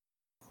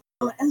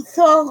 And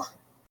so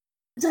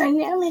the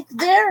dynamic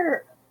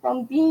there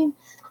from being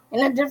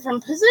in a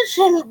different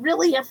position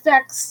really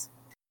affects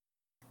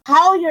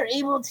how you're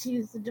able to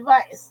use the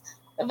device.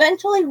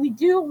 Eventually, we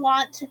do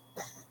want to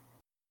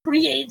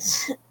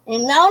create a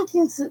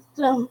mounting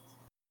system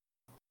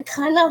that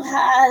kind of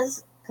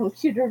has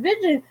computer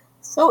vision.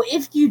 So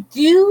if you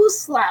do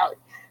slouch,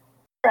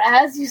 or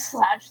as you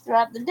slouch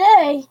throughout the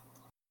day,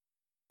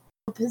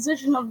 the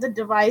position of the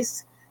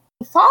device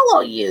can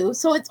follow you,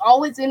 so it's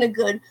always in a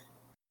good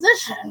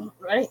position,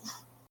 right?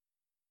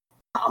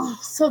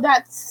 So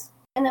that's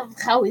kind of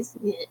how we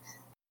see it.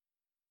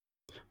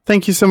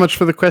 Thank you so much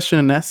for the question,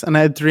 Ines. And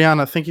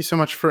Adriana, thank you so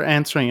much for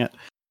answering it.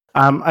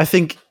 I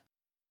think,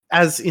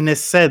 as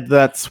Ines said,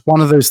 that's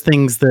one of those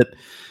things that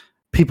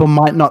people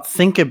might not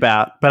think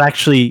about, but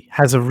actually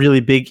has a really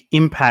big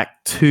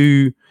impact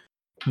to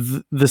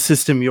the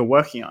system you're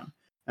working on.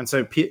 And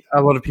so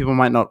a lot of people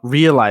might not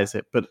realize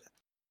it, but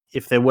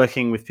if they're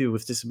working with people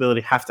with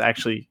disability, have to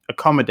actually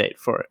accommodate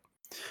for it.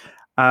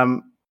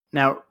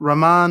 Now,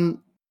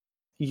 Raman,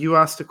 you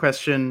asked a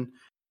question,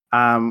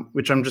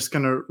 which I'm just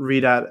going to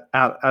read out,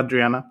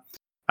 Adriana.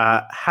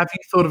 Have you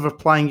thought of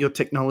applying your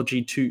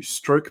technology to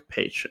stroke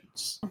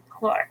patients? Of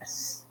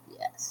course,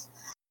 yes.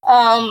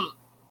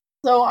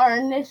 So our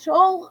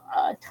initial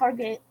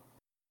target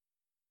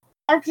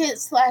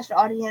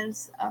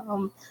 /audience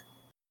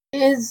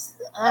is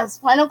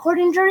spinal cord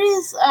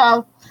injuries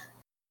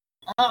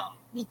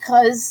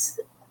because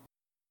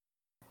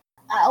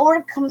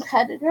our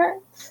competitor,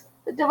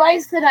 the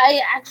device that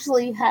I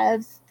actually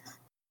have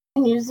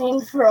been using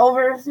for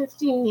over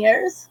 15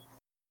 years,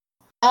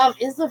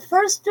 is the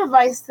first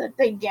device that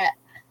they get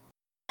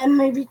and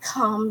they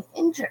become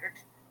injured.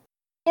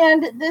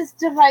 And this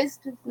device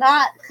does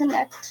not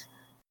connect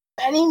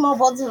to any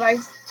mobile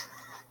device.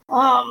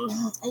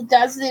 It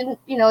doesn't,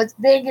 it's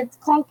big, it's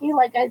clunky,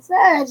 like I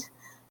said.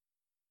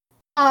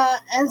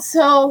 And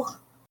so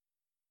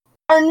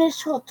our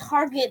initial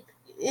target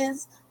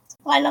is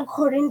spinal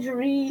cord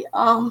injury.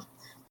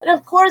 But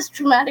of course,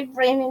 traumatic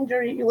brain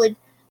injury would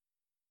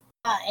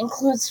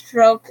include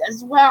stroke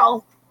as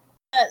well.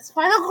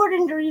 Spinal cord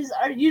injuries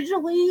are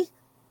usually,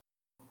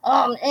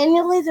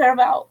 annually, there are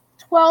about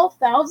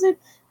 12,000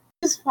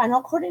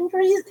 spinal cord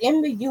injuries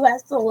in the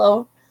U.S.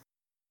 alone.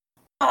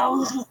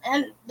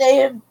 And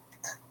they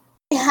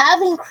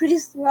have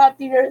increased throughout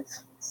the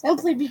years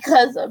simply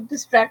because of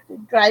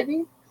distracted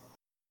driving.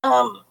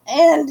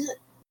 And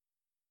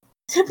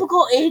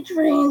typical age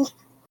range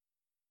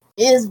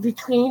is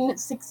between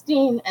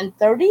 16 and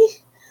 30.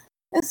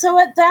 And so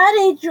at that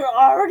age, you're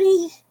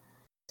already,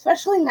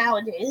 especially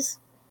nowadays,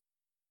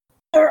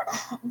 you're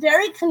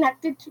very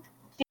connected to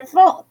your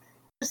phone.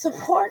 Your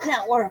support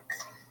network,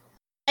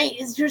 right,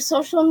 is your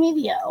social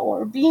media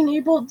or being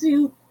able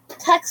to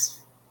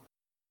text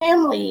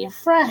family,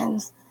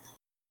 friends.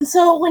 And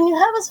so when you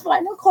have a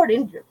spinal cord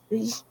injury,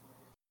 you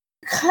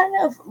kind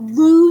of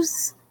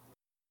lose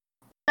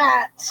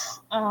that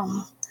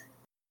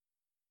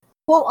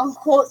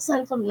quote-unquote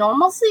sense of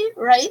normalcy,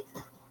 right?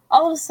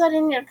 All of a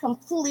sudden, you're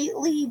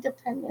completely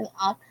dependent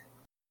on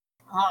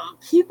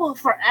people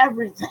for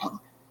everything.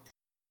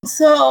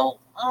 So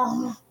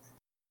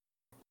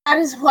that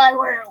is why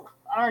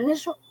our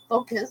initial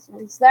focus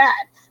was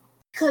that,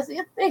 because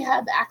if they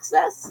have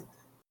access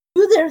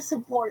to their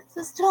support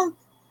system,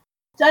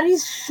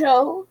 studies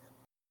show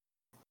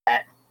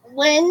that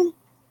when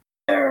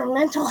your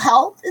mental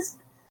health is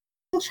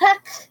in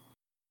check,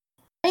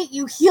 right,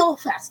 you heal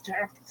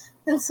faster.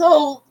 And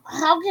so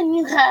how can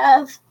you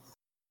have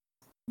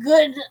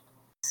good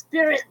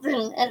spirit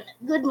and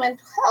good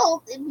mental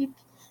health if you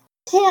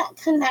can't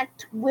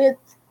connect with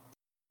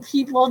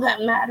people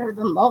that matter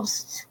the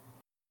most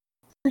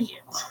to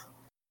you?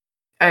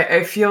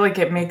 I feel like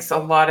it makes a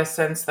lot of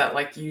sense that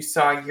like you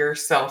saw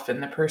yourself in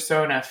the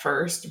persona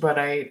first, but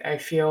I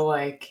feel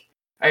like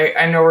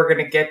I know we're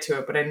going to get to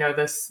it, but I know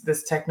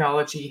this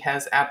technology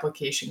has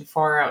application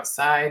far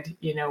outside,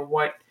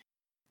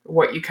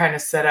 what you kind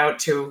of set out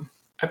to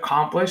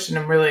accomplish, and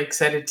I'm really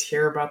excited to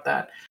hear about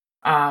that.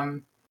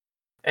 And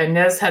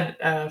Nez had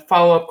a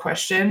follow-up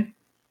question.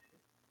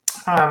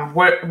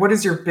 What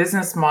is your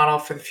business model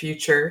for the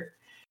future?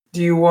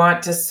 Do you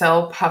want to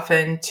sell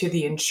Puffin to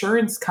the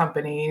insurance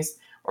companies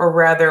or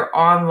rather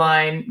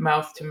online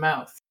mouth to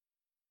mouth?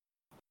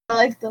 I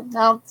like the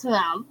mouth to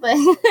mouth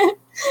thing.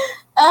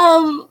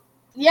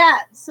 Yeah,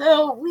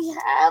 so we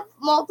have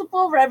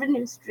multiple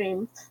revenue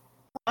streams.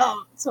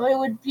 So it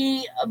would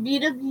be a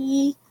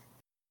B2B,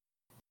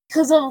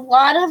 because a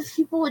lot of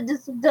people with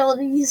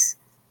disabilities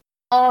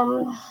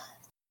don't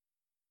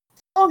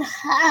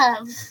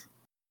have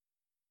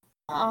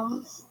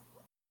a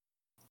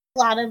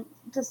lot of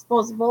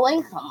disposable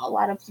income. A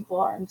lot of people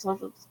are on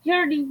Social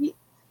Security,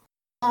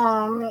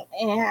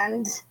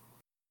 and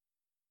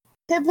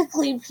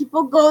typically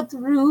people go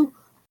through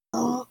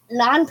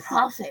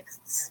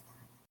nonprofits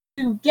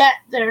to get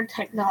their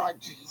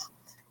technology.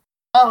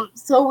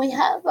 So we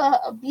have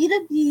a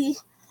B2B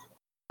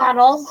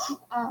model,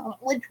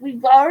 which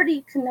we've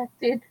already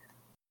connected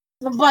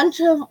with a bunch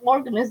of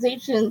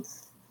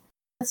organizations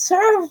that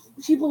serve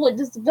people with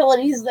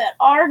disabilities that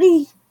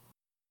already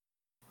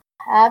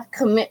have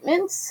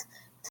commitments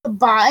to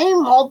buy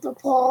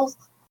multiples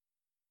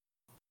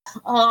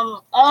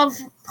of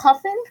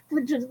Puffin,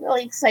 which is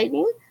really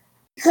exciting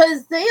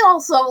because they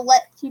also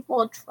let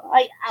people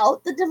try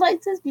out the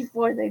devices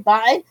before they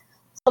buy.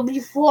 So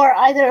before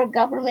either a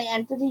government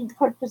entity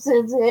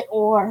purchases it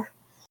or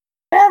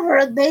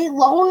whatever, they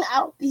loan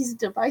out these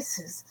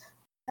devices.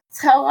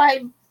 That's how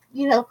and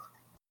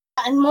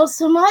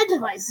most of my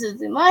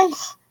devices in my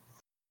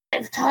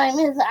lifetime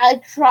is I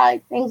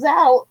try things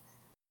out,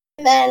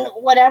 and then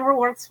whatever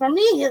works for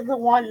me is the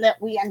one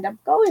that we end up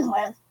going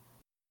with.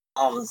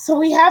 So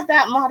we have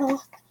that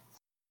model.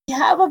 We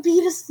have a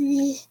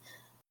B2C,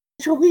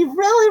 which will be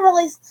really,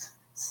 really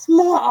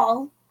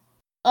small.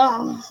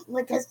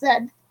 Like I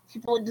said,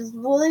 people with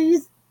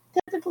disabilities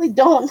typically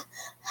don't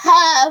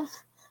have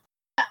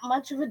that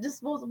much of a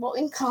disposable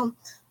income.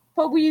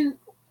 But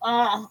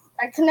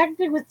I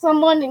connected with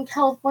someone in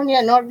California,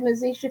 an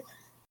organization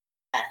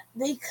that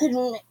they could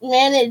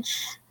manage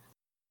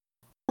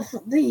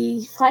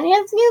the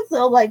financing,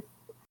 so like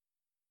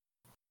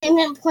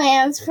payment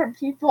plans for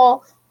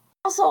people.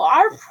 Also,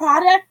 our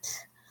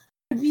product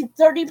would be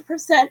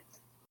 30%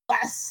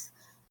 less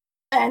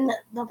than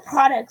the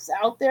products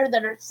out there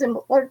that are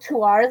similar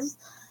to ours.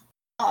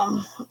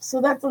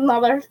 So that's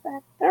another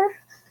factor.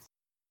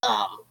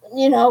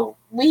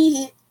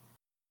 We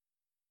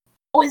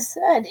always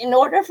said in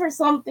order for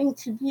something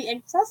to be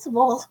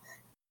accessible,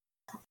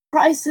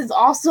 price is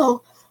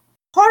also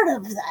part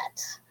of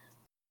that.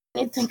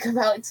 When you think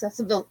about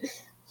accessibility,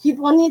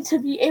 people need to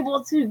be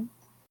able to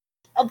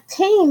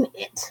obtain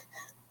it.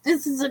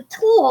 This is a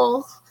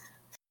tool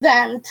for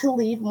them to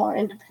lead more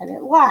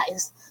independent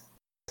lives.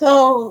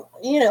 So,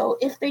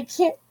 if they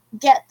can't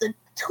get the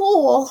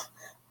tool,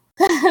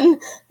 then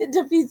it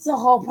defeats the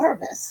whole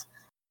purpose.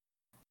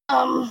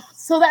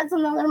 So that's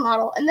another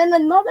model. And then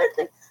another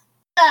thing,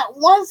 that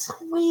once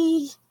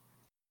we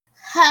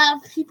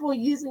have people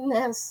using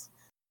this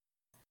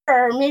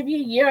for maybe a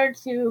year or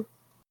two,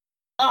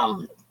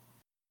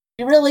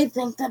 we really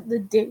think that the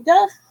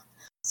data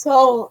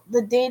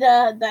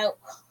that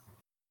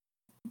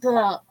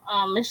the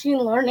machine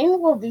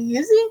learning will be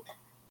using,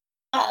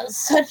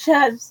 such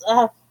as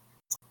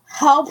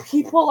how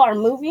people are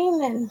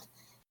moving and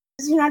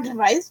using our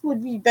device,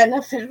 would be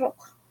beneficial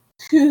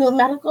to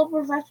medical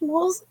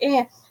professionals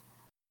and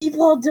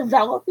people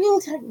developing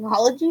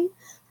technology.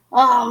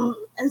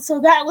 And so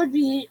that would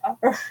be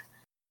our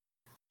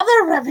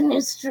other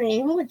revenue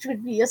stream, which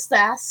would be a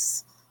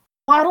SaaS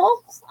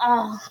model,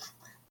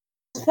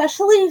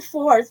 especially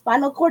for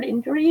spinal cord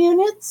injury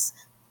units,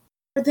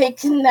 where they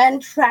can then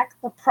track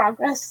the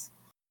progress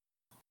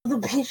of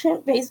the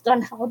patient based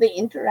on how they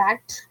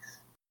interact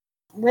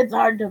with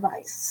our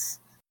device.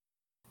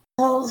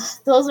 So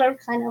those are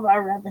kind of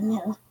our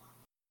revenue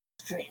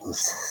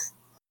streams.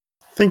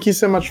 Thank you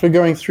so much for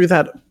going through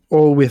that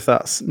all with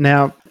us.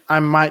 Now, I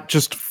might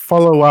just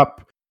follow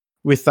up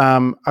with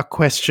a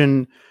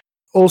question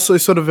also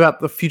sort of about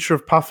the future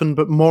of Puffin,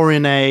 but more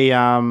in a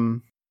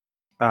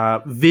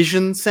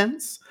vision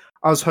sense.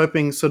 I was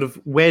hoping sort of,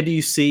 where do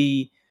you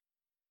see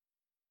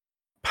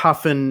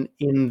Puffin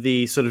in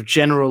the sort of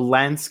general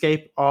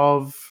landscape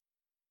of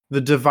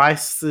the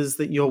devices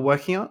that you're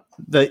working on,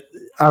 that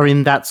are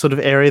in that sort of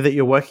area that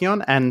you're working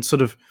on, and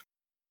sort of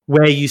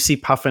where you see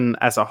Puffin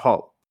as a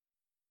whole?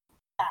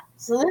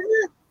 So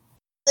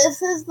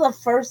this is the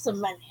first of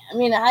many. I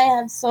mean, I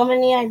have so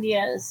many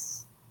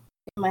ideas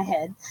in my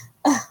head.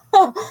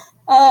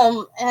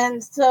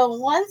 And so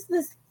once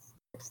this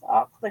gets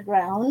off the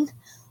ground,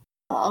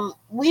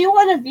 we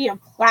want to be a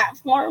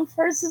platform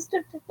for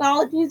assistive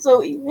technology.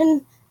 So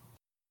even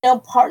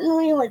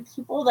partnering with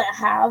people that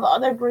have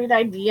other great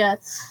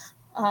ideas.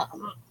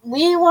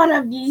 We want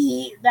to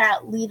be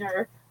that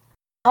leader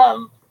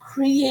of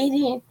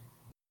creating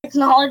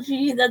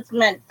technology that's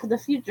meant for the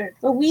future.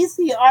 So we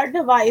see our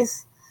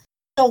device,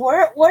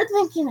 we're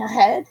thinking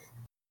ahead.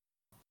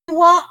 We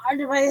want our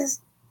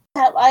device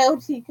to have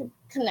IoT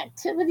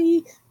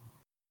connectivity.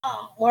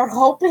 We're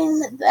hoping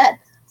that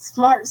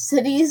smart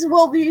cities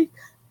will be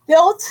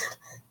built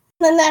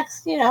in the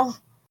next,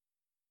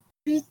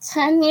 maybe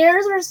 10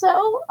 years or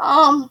so.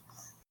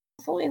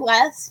 Hopefully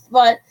less,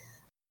 but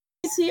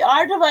we see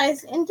our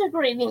device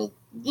integrating,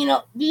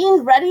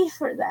 being ready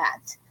for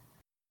that.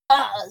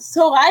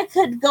 So I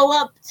could go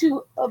up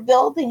to a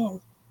building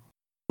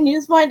and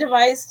use my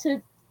device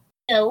to,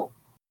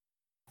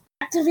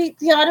 activate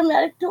the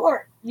automatic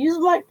door, use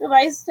my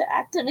device to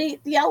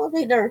activate the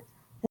elevator,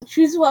 and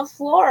choose what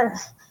floor,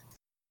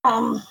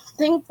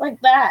 things like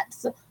that.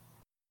 So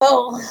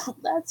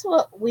that's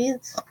what we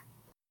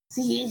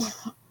see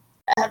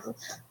as the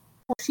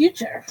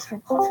future for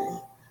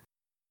COVID.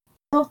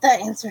 I hope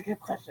that answered your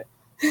question.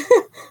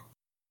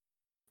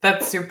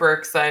 That's super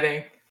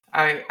exciting.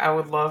 I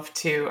would love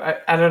to.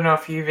 I don't know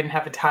if you even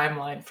have a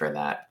timeline for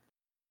that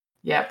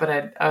yet,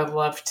 but I'd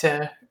love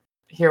to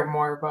hear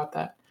more about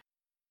that.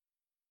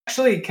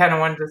 Actually, kind of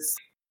wanted to.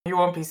 You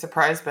won't be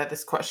surprised by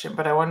this question,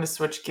 but I wanted to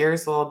switch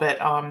gears a little bit.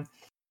 A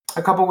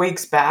couple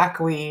weeks back,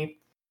 we,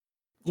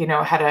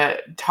 had a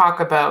talk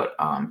about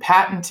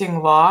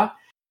patenting law,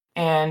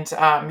 and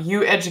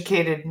you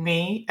educated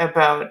me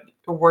about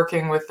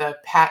working with a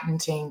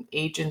patenting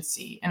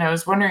agency. And I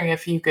was wondering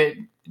if you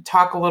could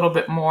talk a little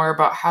bit more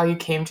about how you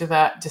came to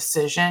that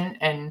decision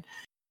and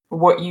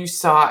what you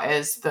saw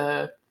as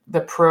the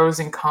pros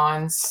and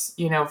cons,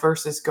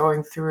 versus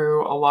going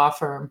through a law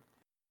firm.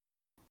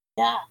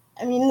 Yeah,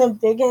 I mean, the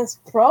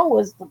biggest pro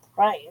was the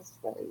price,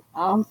 really.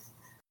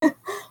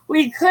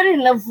 We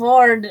couldn't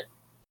afford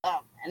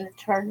an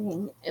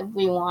attorney if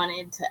we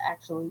wanted to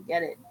actually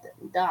get it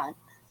done.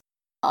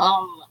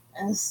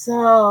 And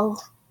so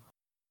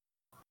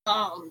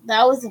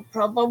that was a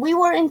pro. But we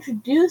were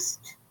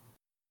introduced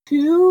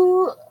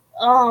to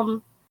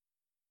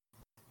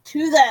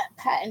that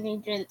patent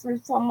agent through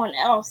someone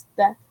else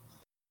that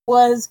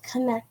was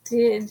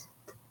connected,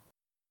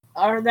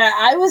 or that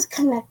I was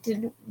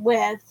connected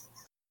with,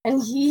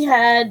 and he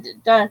had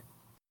done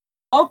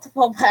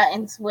multiple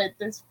patents with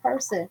this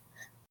person.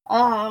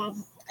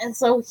 And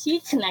so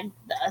he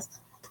connected us.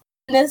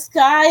 And this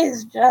guy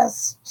is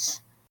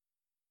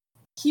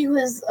he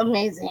was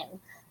amazing.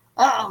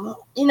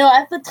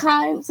 At the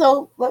time,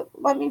 so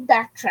let me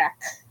backtrack.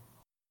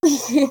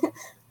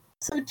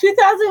 So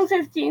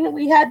 2015,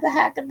 we had the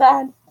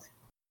hackathon.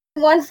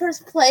 We won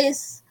first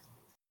place.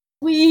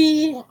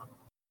 We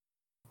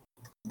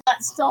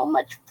got so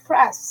much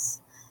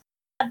press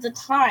at the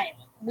time.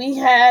 We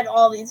had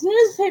all these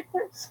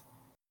newspapers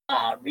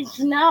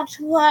reaching out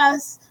to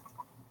us.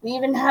 We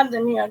even had the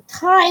New York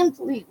Times.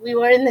 We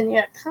were in the New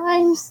York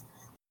Times.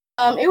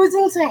 It was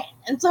insane.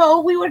 And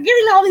so we were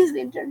getting all these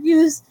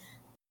interviews.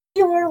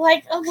 We were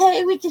like,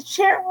 okay, we could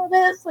share all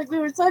this. Like, we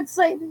were so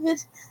excited.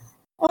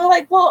 We're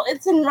like, well,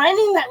 it's in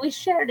writing that we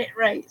shared it,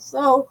 right?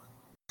 So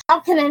how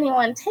can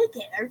anyone take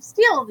it or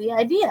steal the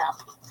idea?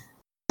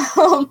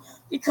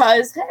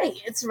 Because,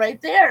 hey, it's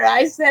right there.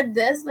 I said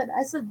this and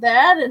I said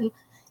that. And,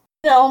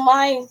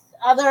 my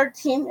other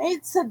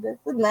teammates said this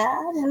and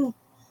that.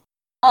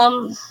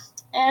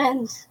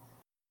 And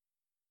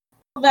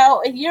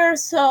about a year or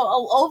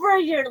so, over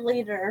a year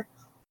later,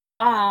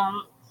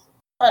 someone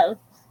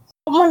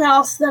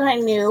else that I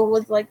knew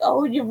was like,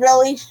 oh, you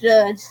really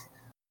should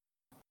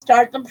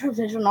start the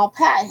provisional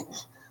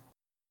patent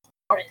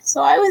for it.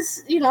 So I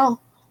was, kind of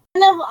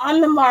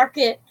on the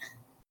market,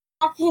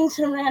 talking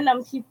to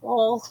random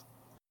people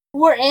who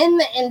were in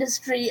the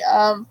industry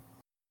of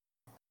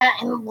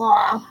patent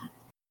law.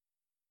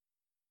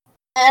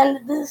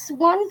 And this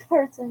one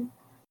person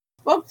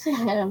spoke to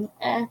him,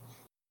 and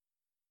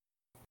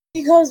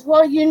he goes,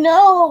 well,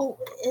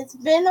 it's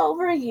been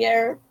over a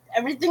year.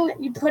 Everything that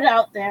you put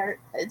out there,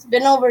 it's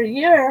been over a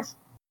year.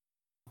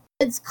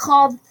 It's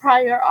called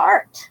prior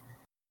art.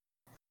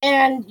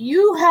 And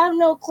you have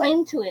no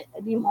claim to it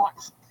anymore.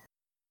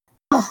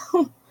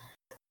 I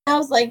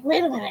was like,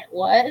 wait a minute,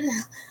 what?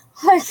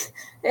 Like,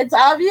 it's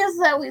obvious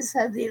that we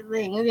said these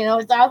things.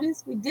 It's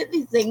obvious we did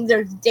these things.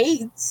 There's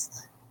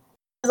dates.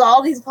 Because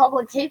all these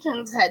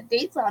publications had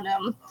dates on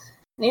them.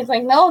 And he's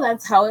like, no,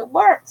 that's how it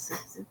works.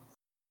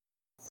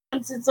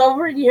 Once it's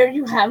over a year,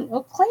 you have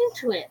no claim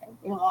to it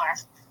anymore.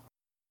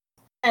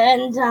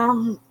 And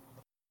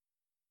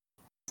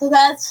so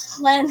that's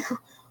when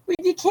we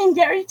became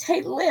very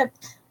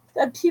tight-lipped.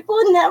 That people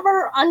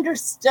never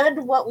understood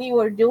what we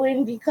were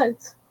doing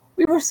because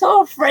we were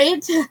so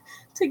afraid to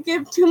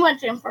give too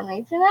much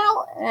information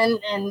out. And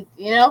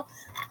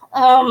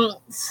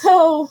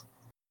So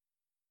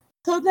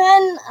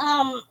then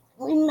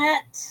we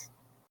met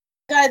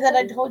the guy that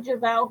I told you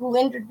about who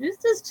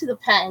introduced us to the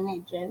patent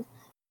agent.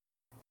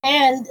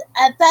 And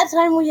at that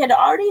time, we had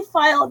already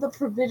filed the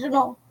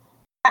provisional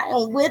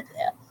patent with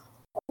a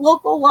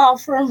local law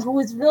firm who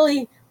was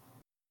really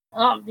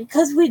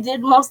because we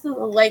did most of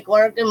the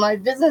legwork, and my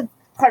business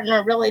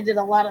partner really did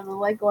a lot of the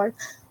legwork.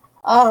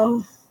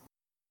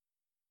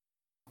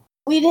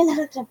 We didn't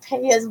have to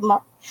pay as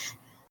much.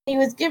 He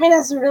was giving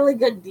us a really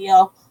good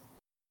deal.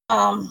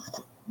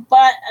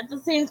 But at the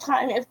same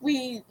time, if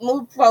we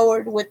moved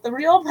forward with the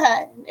real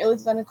pet, it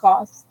was going to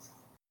cost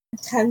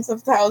tens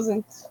of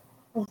thousands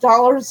of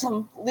dollars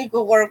of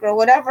legal work or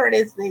whatever it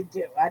is they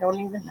do. I don't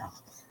even know.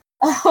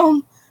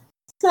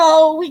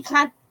 So we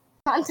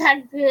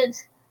contacted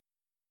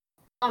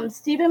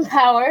Stephen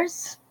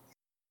Powers,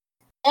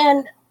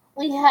 and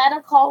we had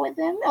a call with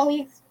him, and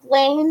we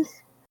explained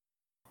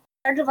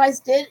what our device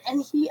did,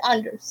 and he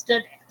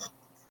understood it.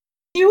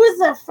 He was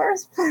the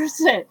first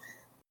person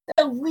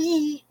that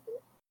we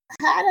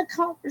had a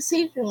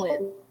conversation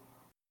with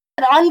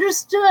that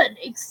understood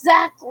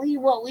exactly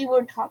what we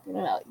were talking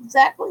about,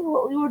 exactly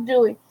what we were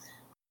doing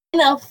in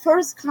our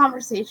first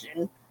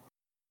conversation.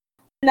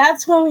 And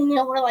that's when we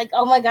knew, we're like,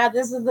 oh my God,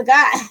 this is the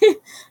guy.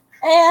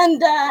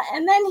 And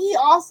then he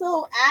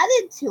also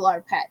added to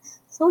our pet.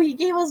 So he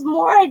gave us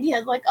more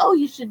ideas, like, oh,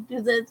 you should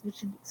do this, you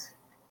should do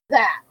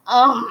that.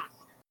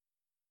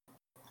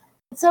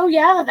 So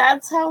yeah,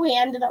 that's how we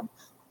ended up.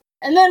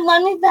 And then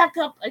let me back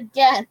up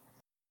again.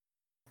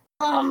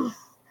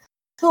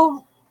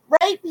 So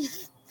right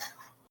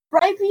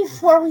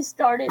before we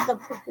started the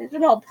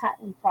provisional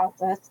patent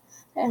process,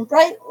 and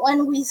right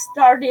when we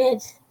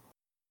started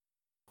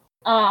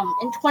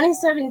in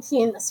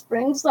 2017, the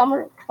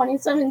summer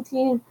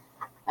 2017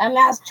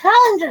 Mass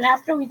Challenge, and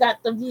after we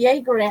got the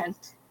VA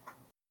grant,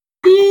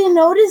 we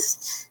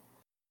noticed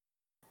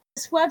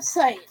this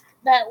website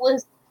that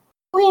was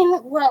doing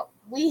what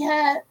we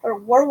had or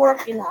were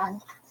working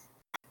on,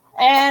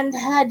 and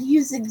had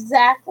used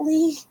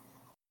exactly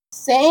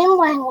same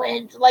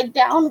language, like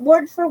down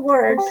word for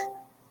word,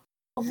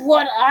 of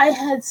what I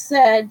had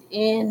said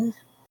in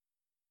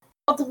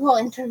multiple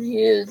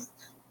interviews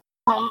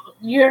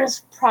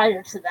years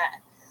prior to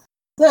that.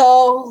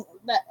 So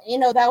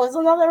that was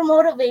another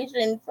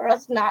motivation for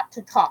us not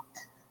to talk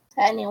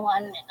to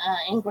anyone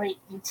in great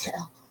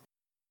detail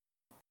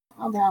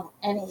about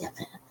any of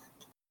it.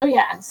 So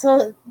yeah,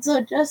 so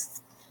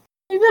just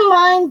keep in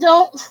mind,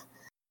 don't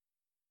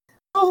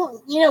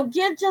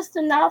give just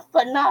enough,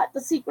 but not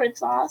the secret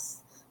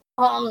sauce.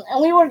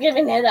 And we were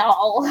giving it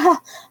all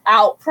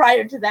out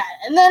prior to that.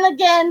 And then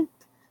again,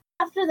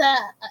 after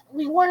that,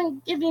 we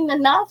weren't giving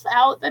enough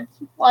out that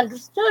people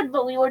understood,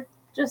 but we were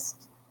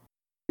just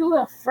too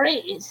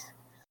afraid.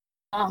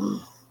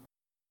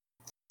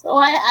 So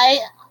I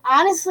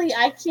honestly,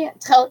 I can't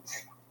tell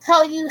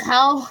you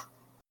how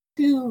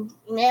to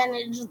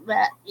manage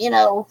that,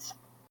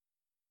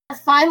 a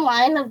fine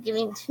line of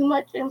giving too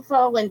much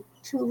info and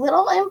too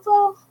little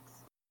info.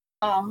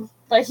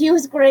 But he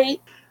was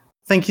great.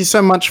 Thank you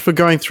so much for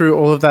going through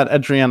all of that,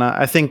 Adriana.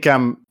 I think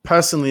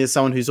personally, as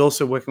someone who's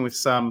also working with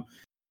some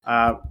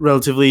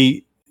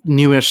relatively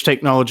newish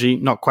technology,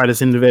 not quite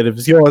as innovative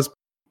as yours,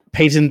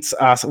 patents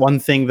are one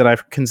thing that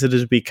I've considered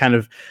to be kind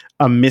of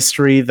a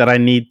mystery that I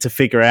need to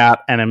figure out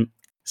and am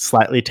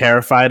slightly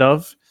terrified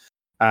of.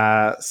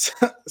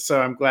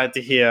 So I'm glad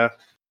to hear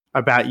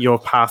about your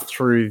path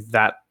through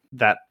that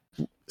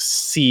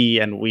sea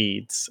and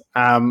weeds.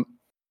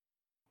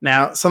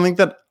 Now, something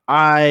that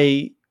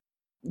I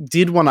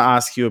did want to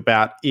ask you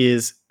about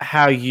is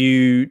how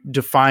you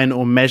define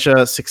or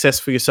measure success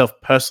for yourself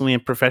personally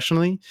and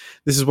professionally.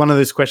 This is one of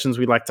those questions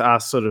we like to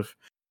ask sort of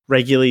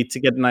regularly to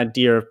get an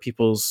idea of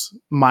people's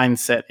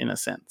mindset in a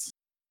sense.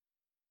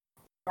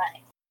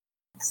 Right.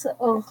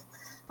 So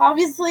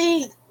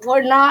obviously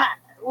we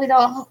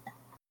don't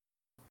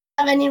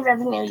have any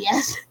revenue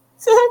yet.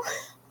 So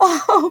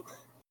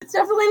it's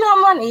definitely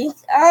not money.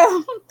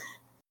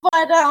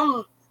 But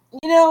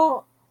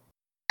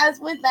as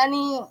with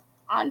any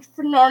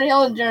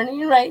entrepreneurial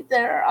journey, right,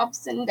 there are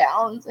ups and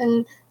downs,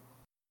 and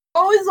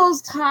always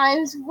those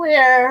times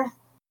where,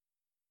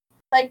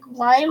 like,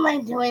 why am I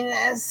doing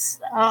this?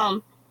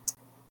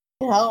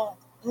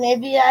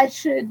 Maybe I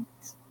should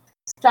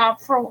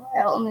stop for a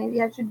while.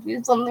 Maybe I should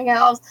do something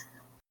else.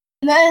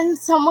 And then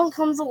someone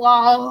comes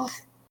along,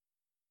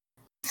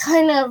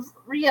 kind of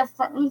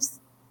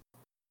reaffirms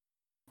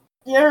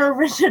your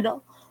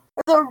original,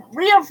 or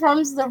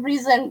reaffirms the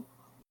reason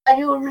why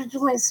you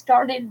originally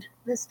started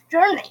this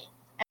journey.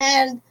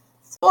 And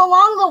so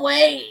along the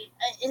way,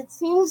 it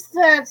seems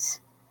that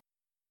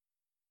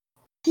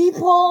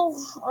people,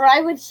 or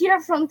I would hear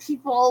from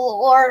people,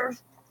 or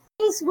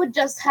things would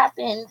just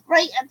happen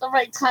right at the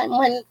right time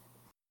when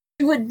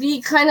we would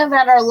be kind of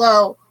at our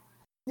low.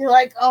 You're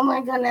like, oh my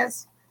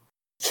goodness,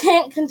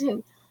 can't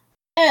continue.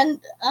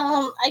 And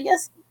I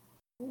guess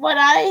what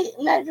I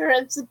measure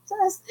as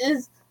success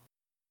is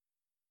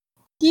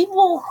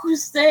people who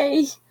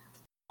say,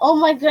 oh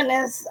my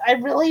goodness, I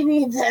really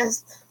need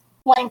this.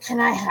 When can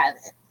I have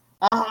it?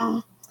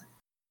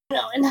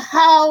 And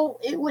how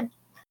it would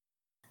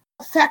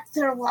affect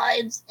their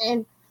lives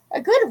in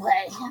a good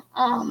way.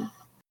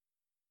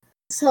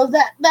 So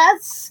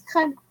that's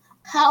kind of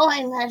how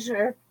I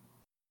measure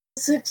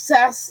the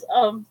success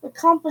of the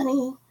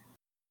company.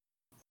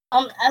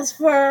 As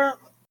for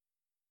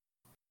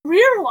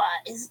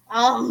career-wise,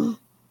 I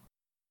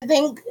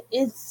think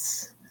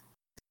it's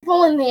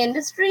people in the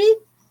industry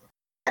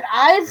that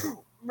I've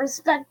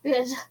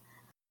respected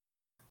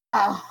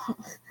a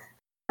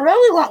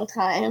really long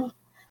time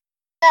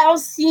now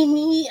see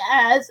me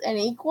as an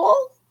equal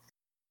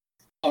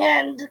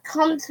and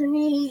come to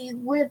me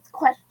with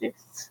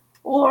questions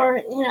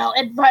or,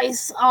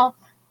 advice on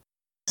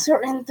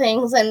certain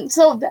things. And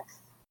so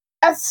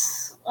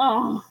that's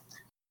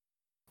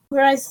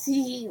where I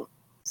see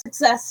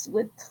success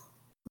with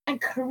my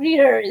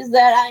career, is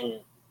that I'm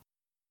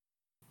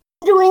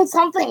doing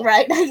something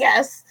right, I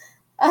guess.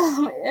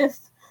 If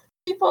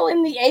people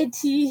in the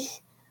AT,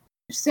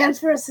 which stands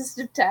for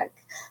assistive tech,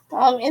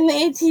 in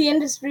the AT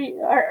industry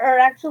are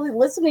actually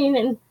listening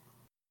and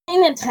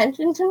paying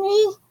attention to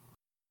me,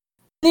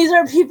 these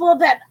are people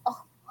that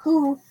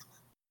who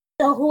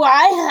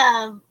I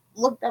have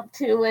looked up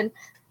to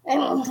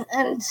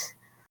and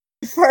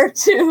refer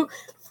to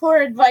for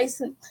advice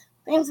and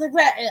things like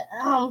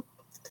that.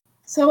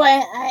 So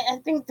I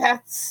think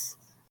that's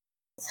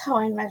how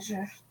I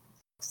measure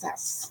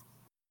success.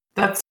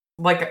 That's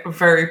like a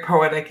very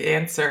poetic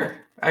answer.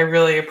 I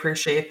really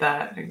appreciate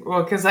that.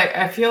 Well, because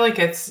I feel like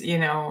it's,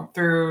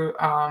 through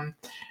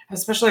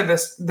especially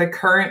the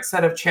current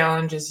set of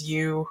challenges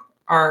you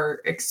are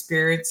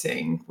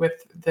experiencing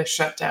with the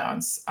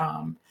shutdowns.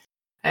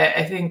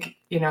 I think,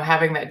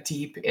 having that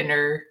deep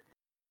inner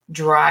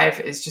drive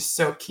is just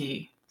so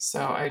key.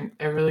 So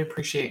I really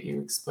appreciate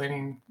you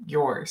explaining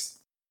yours.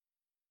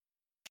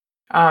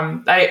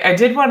 I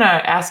did want to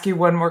ask you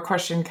one more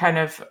question. Kind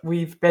of,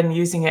 we've been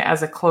using it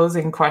as a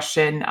closing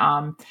question.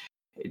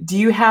 Do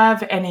you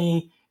have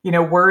any,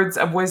 words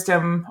of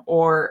wisdom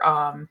or,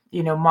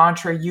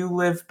 mantra you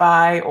live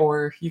by,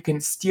 or you can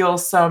steal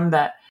some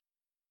that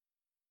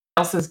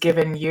else has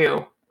given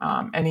you?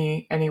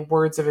 Any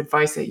words of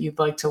advice that you'd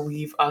like to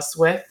leave us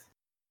with?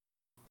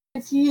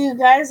 If you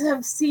guys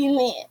have seen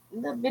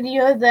the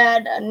video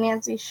that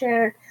Nancy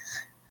shared,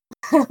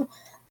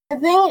 I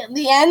think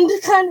the end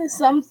kind of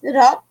sums it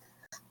up.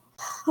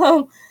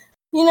 If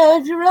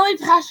you're really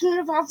passionate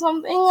about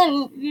something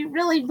and you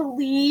really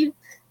believe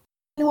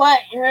in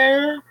what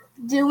you're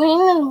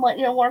doing and what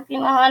you're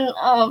working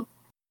on,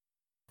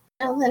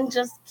 then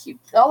just keep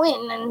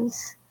going, and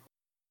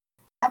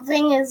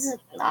nothing is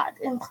not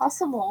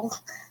impossible.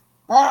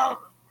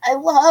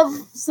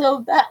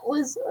 So that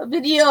was a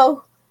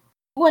video,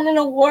 won an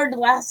award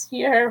last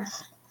year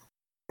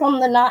from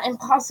the Not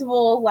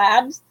Impossible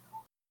Labs.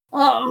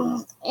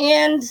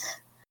 And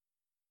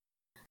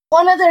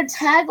one of their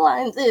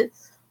taglines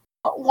is,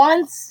 what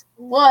once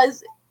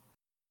was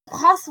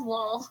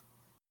possible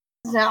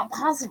is now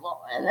possible.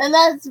 And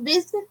that's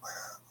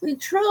basically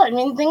true. I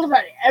mean, think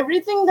about it.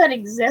 Everything that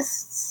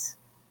exists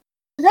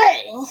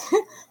today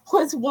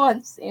was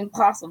once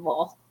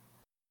impossible.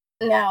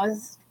 Now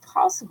is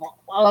possible.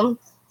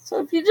 So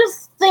if you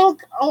just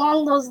think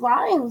along those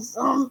lines,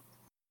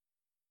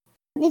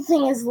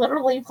 anything is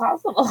literally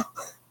possible.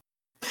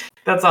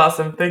 That's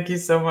awesome. Thank you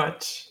so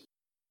much.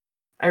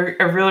 I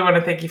really want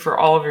to thank you for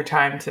all of your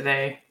time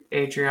today,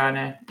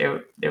 Adriana.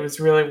 It was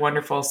really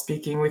wonderful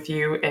speaking with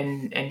you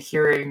and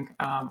hearing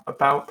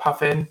about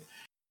Puffin.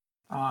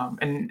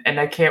 And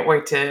I can't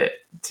wait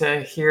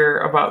to hear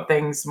about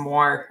things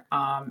more.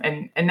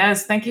 And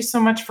Nez, thank you so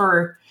much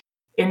for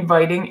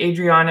inviting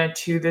Adriana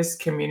to this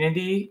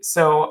community.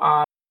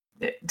 So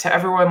to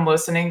everyone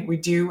listening, we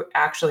do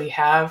actually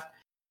have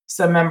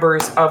some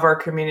members of our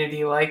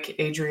community like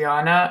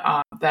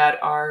Adriana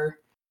that are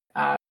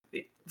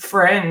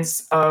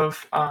friends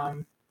of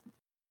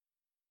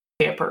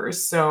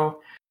campers.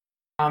 So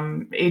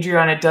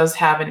Adriana does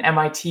have an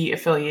MIT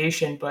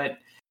affiliation, but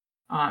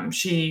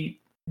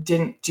she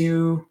didn't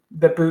do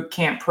the boot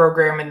camp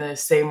program in the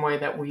same way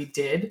that we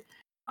did.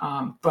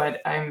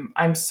 But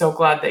I'm so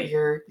glad that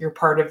you're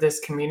part of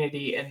this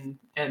community, and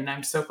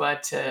I'm so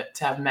glad to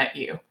have met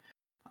you.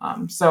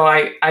 So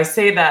I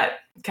say that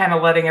kind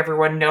of letting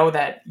everyone know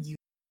that you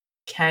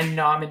can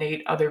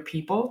nominate other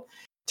people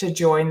to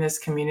join this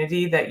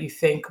community that you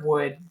think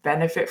would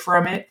benefit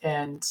from it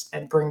and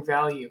bring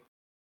value.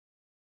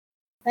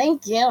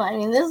 Thank you. I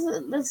mean,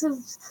 this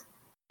is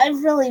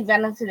I've really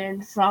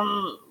benefited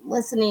from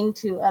listening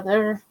to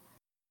other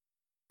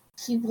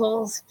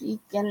people speak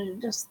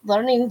and just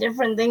learning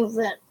different things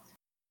that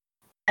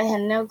I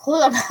had no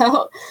clue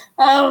about.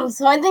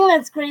 So I think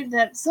that's great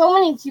that so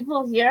many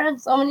people here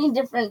have so many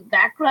different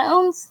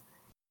backgrounds.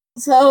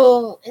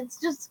 So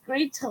it's just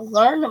great to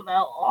learn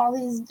about all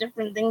these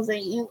different things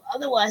that you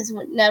otherwise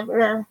would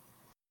never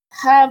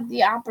have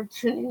the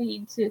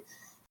opportunity to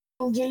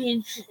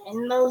engage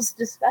in those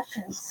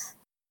discussions.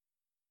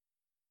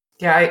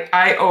 Yeah,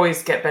 I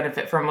always get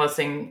benefit from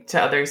listening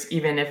to others,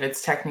 even if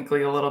it's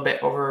technically a little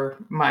bit over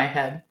my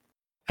head.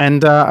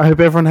 And I hope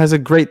everyone has a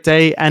great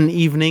day and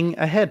evening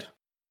ahead.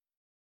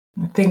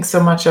 Thanks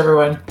so much,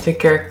 everyone. Take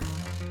care.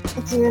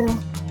 Thank you.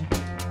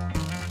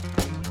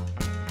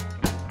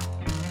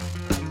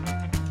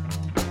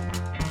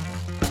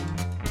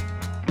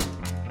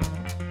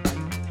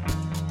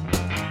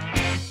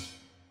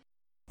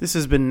 This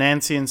has been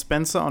Nancy and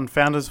Spencer on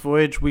Founders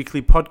Voyage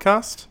Weekly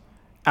Podcast.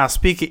 Our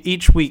speaker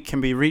each week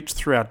can be reached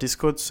through our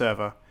Discord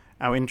server.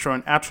 Our intro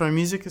and outro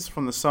music is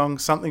from the song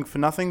Something for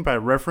Nothing by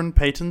Reverend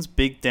Peyton's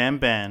Big Damn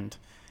Band.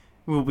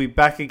 We'll be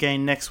back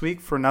again next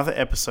week for another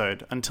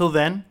episode. Until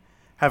then,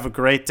 have a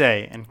great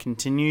day and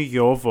continue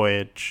your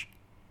voyage.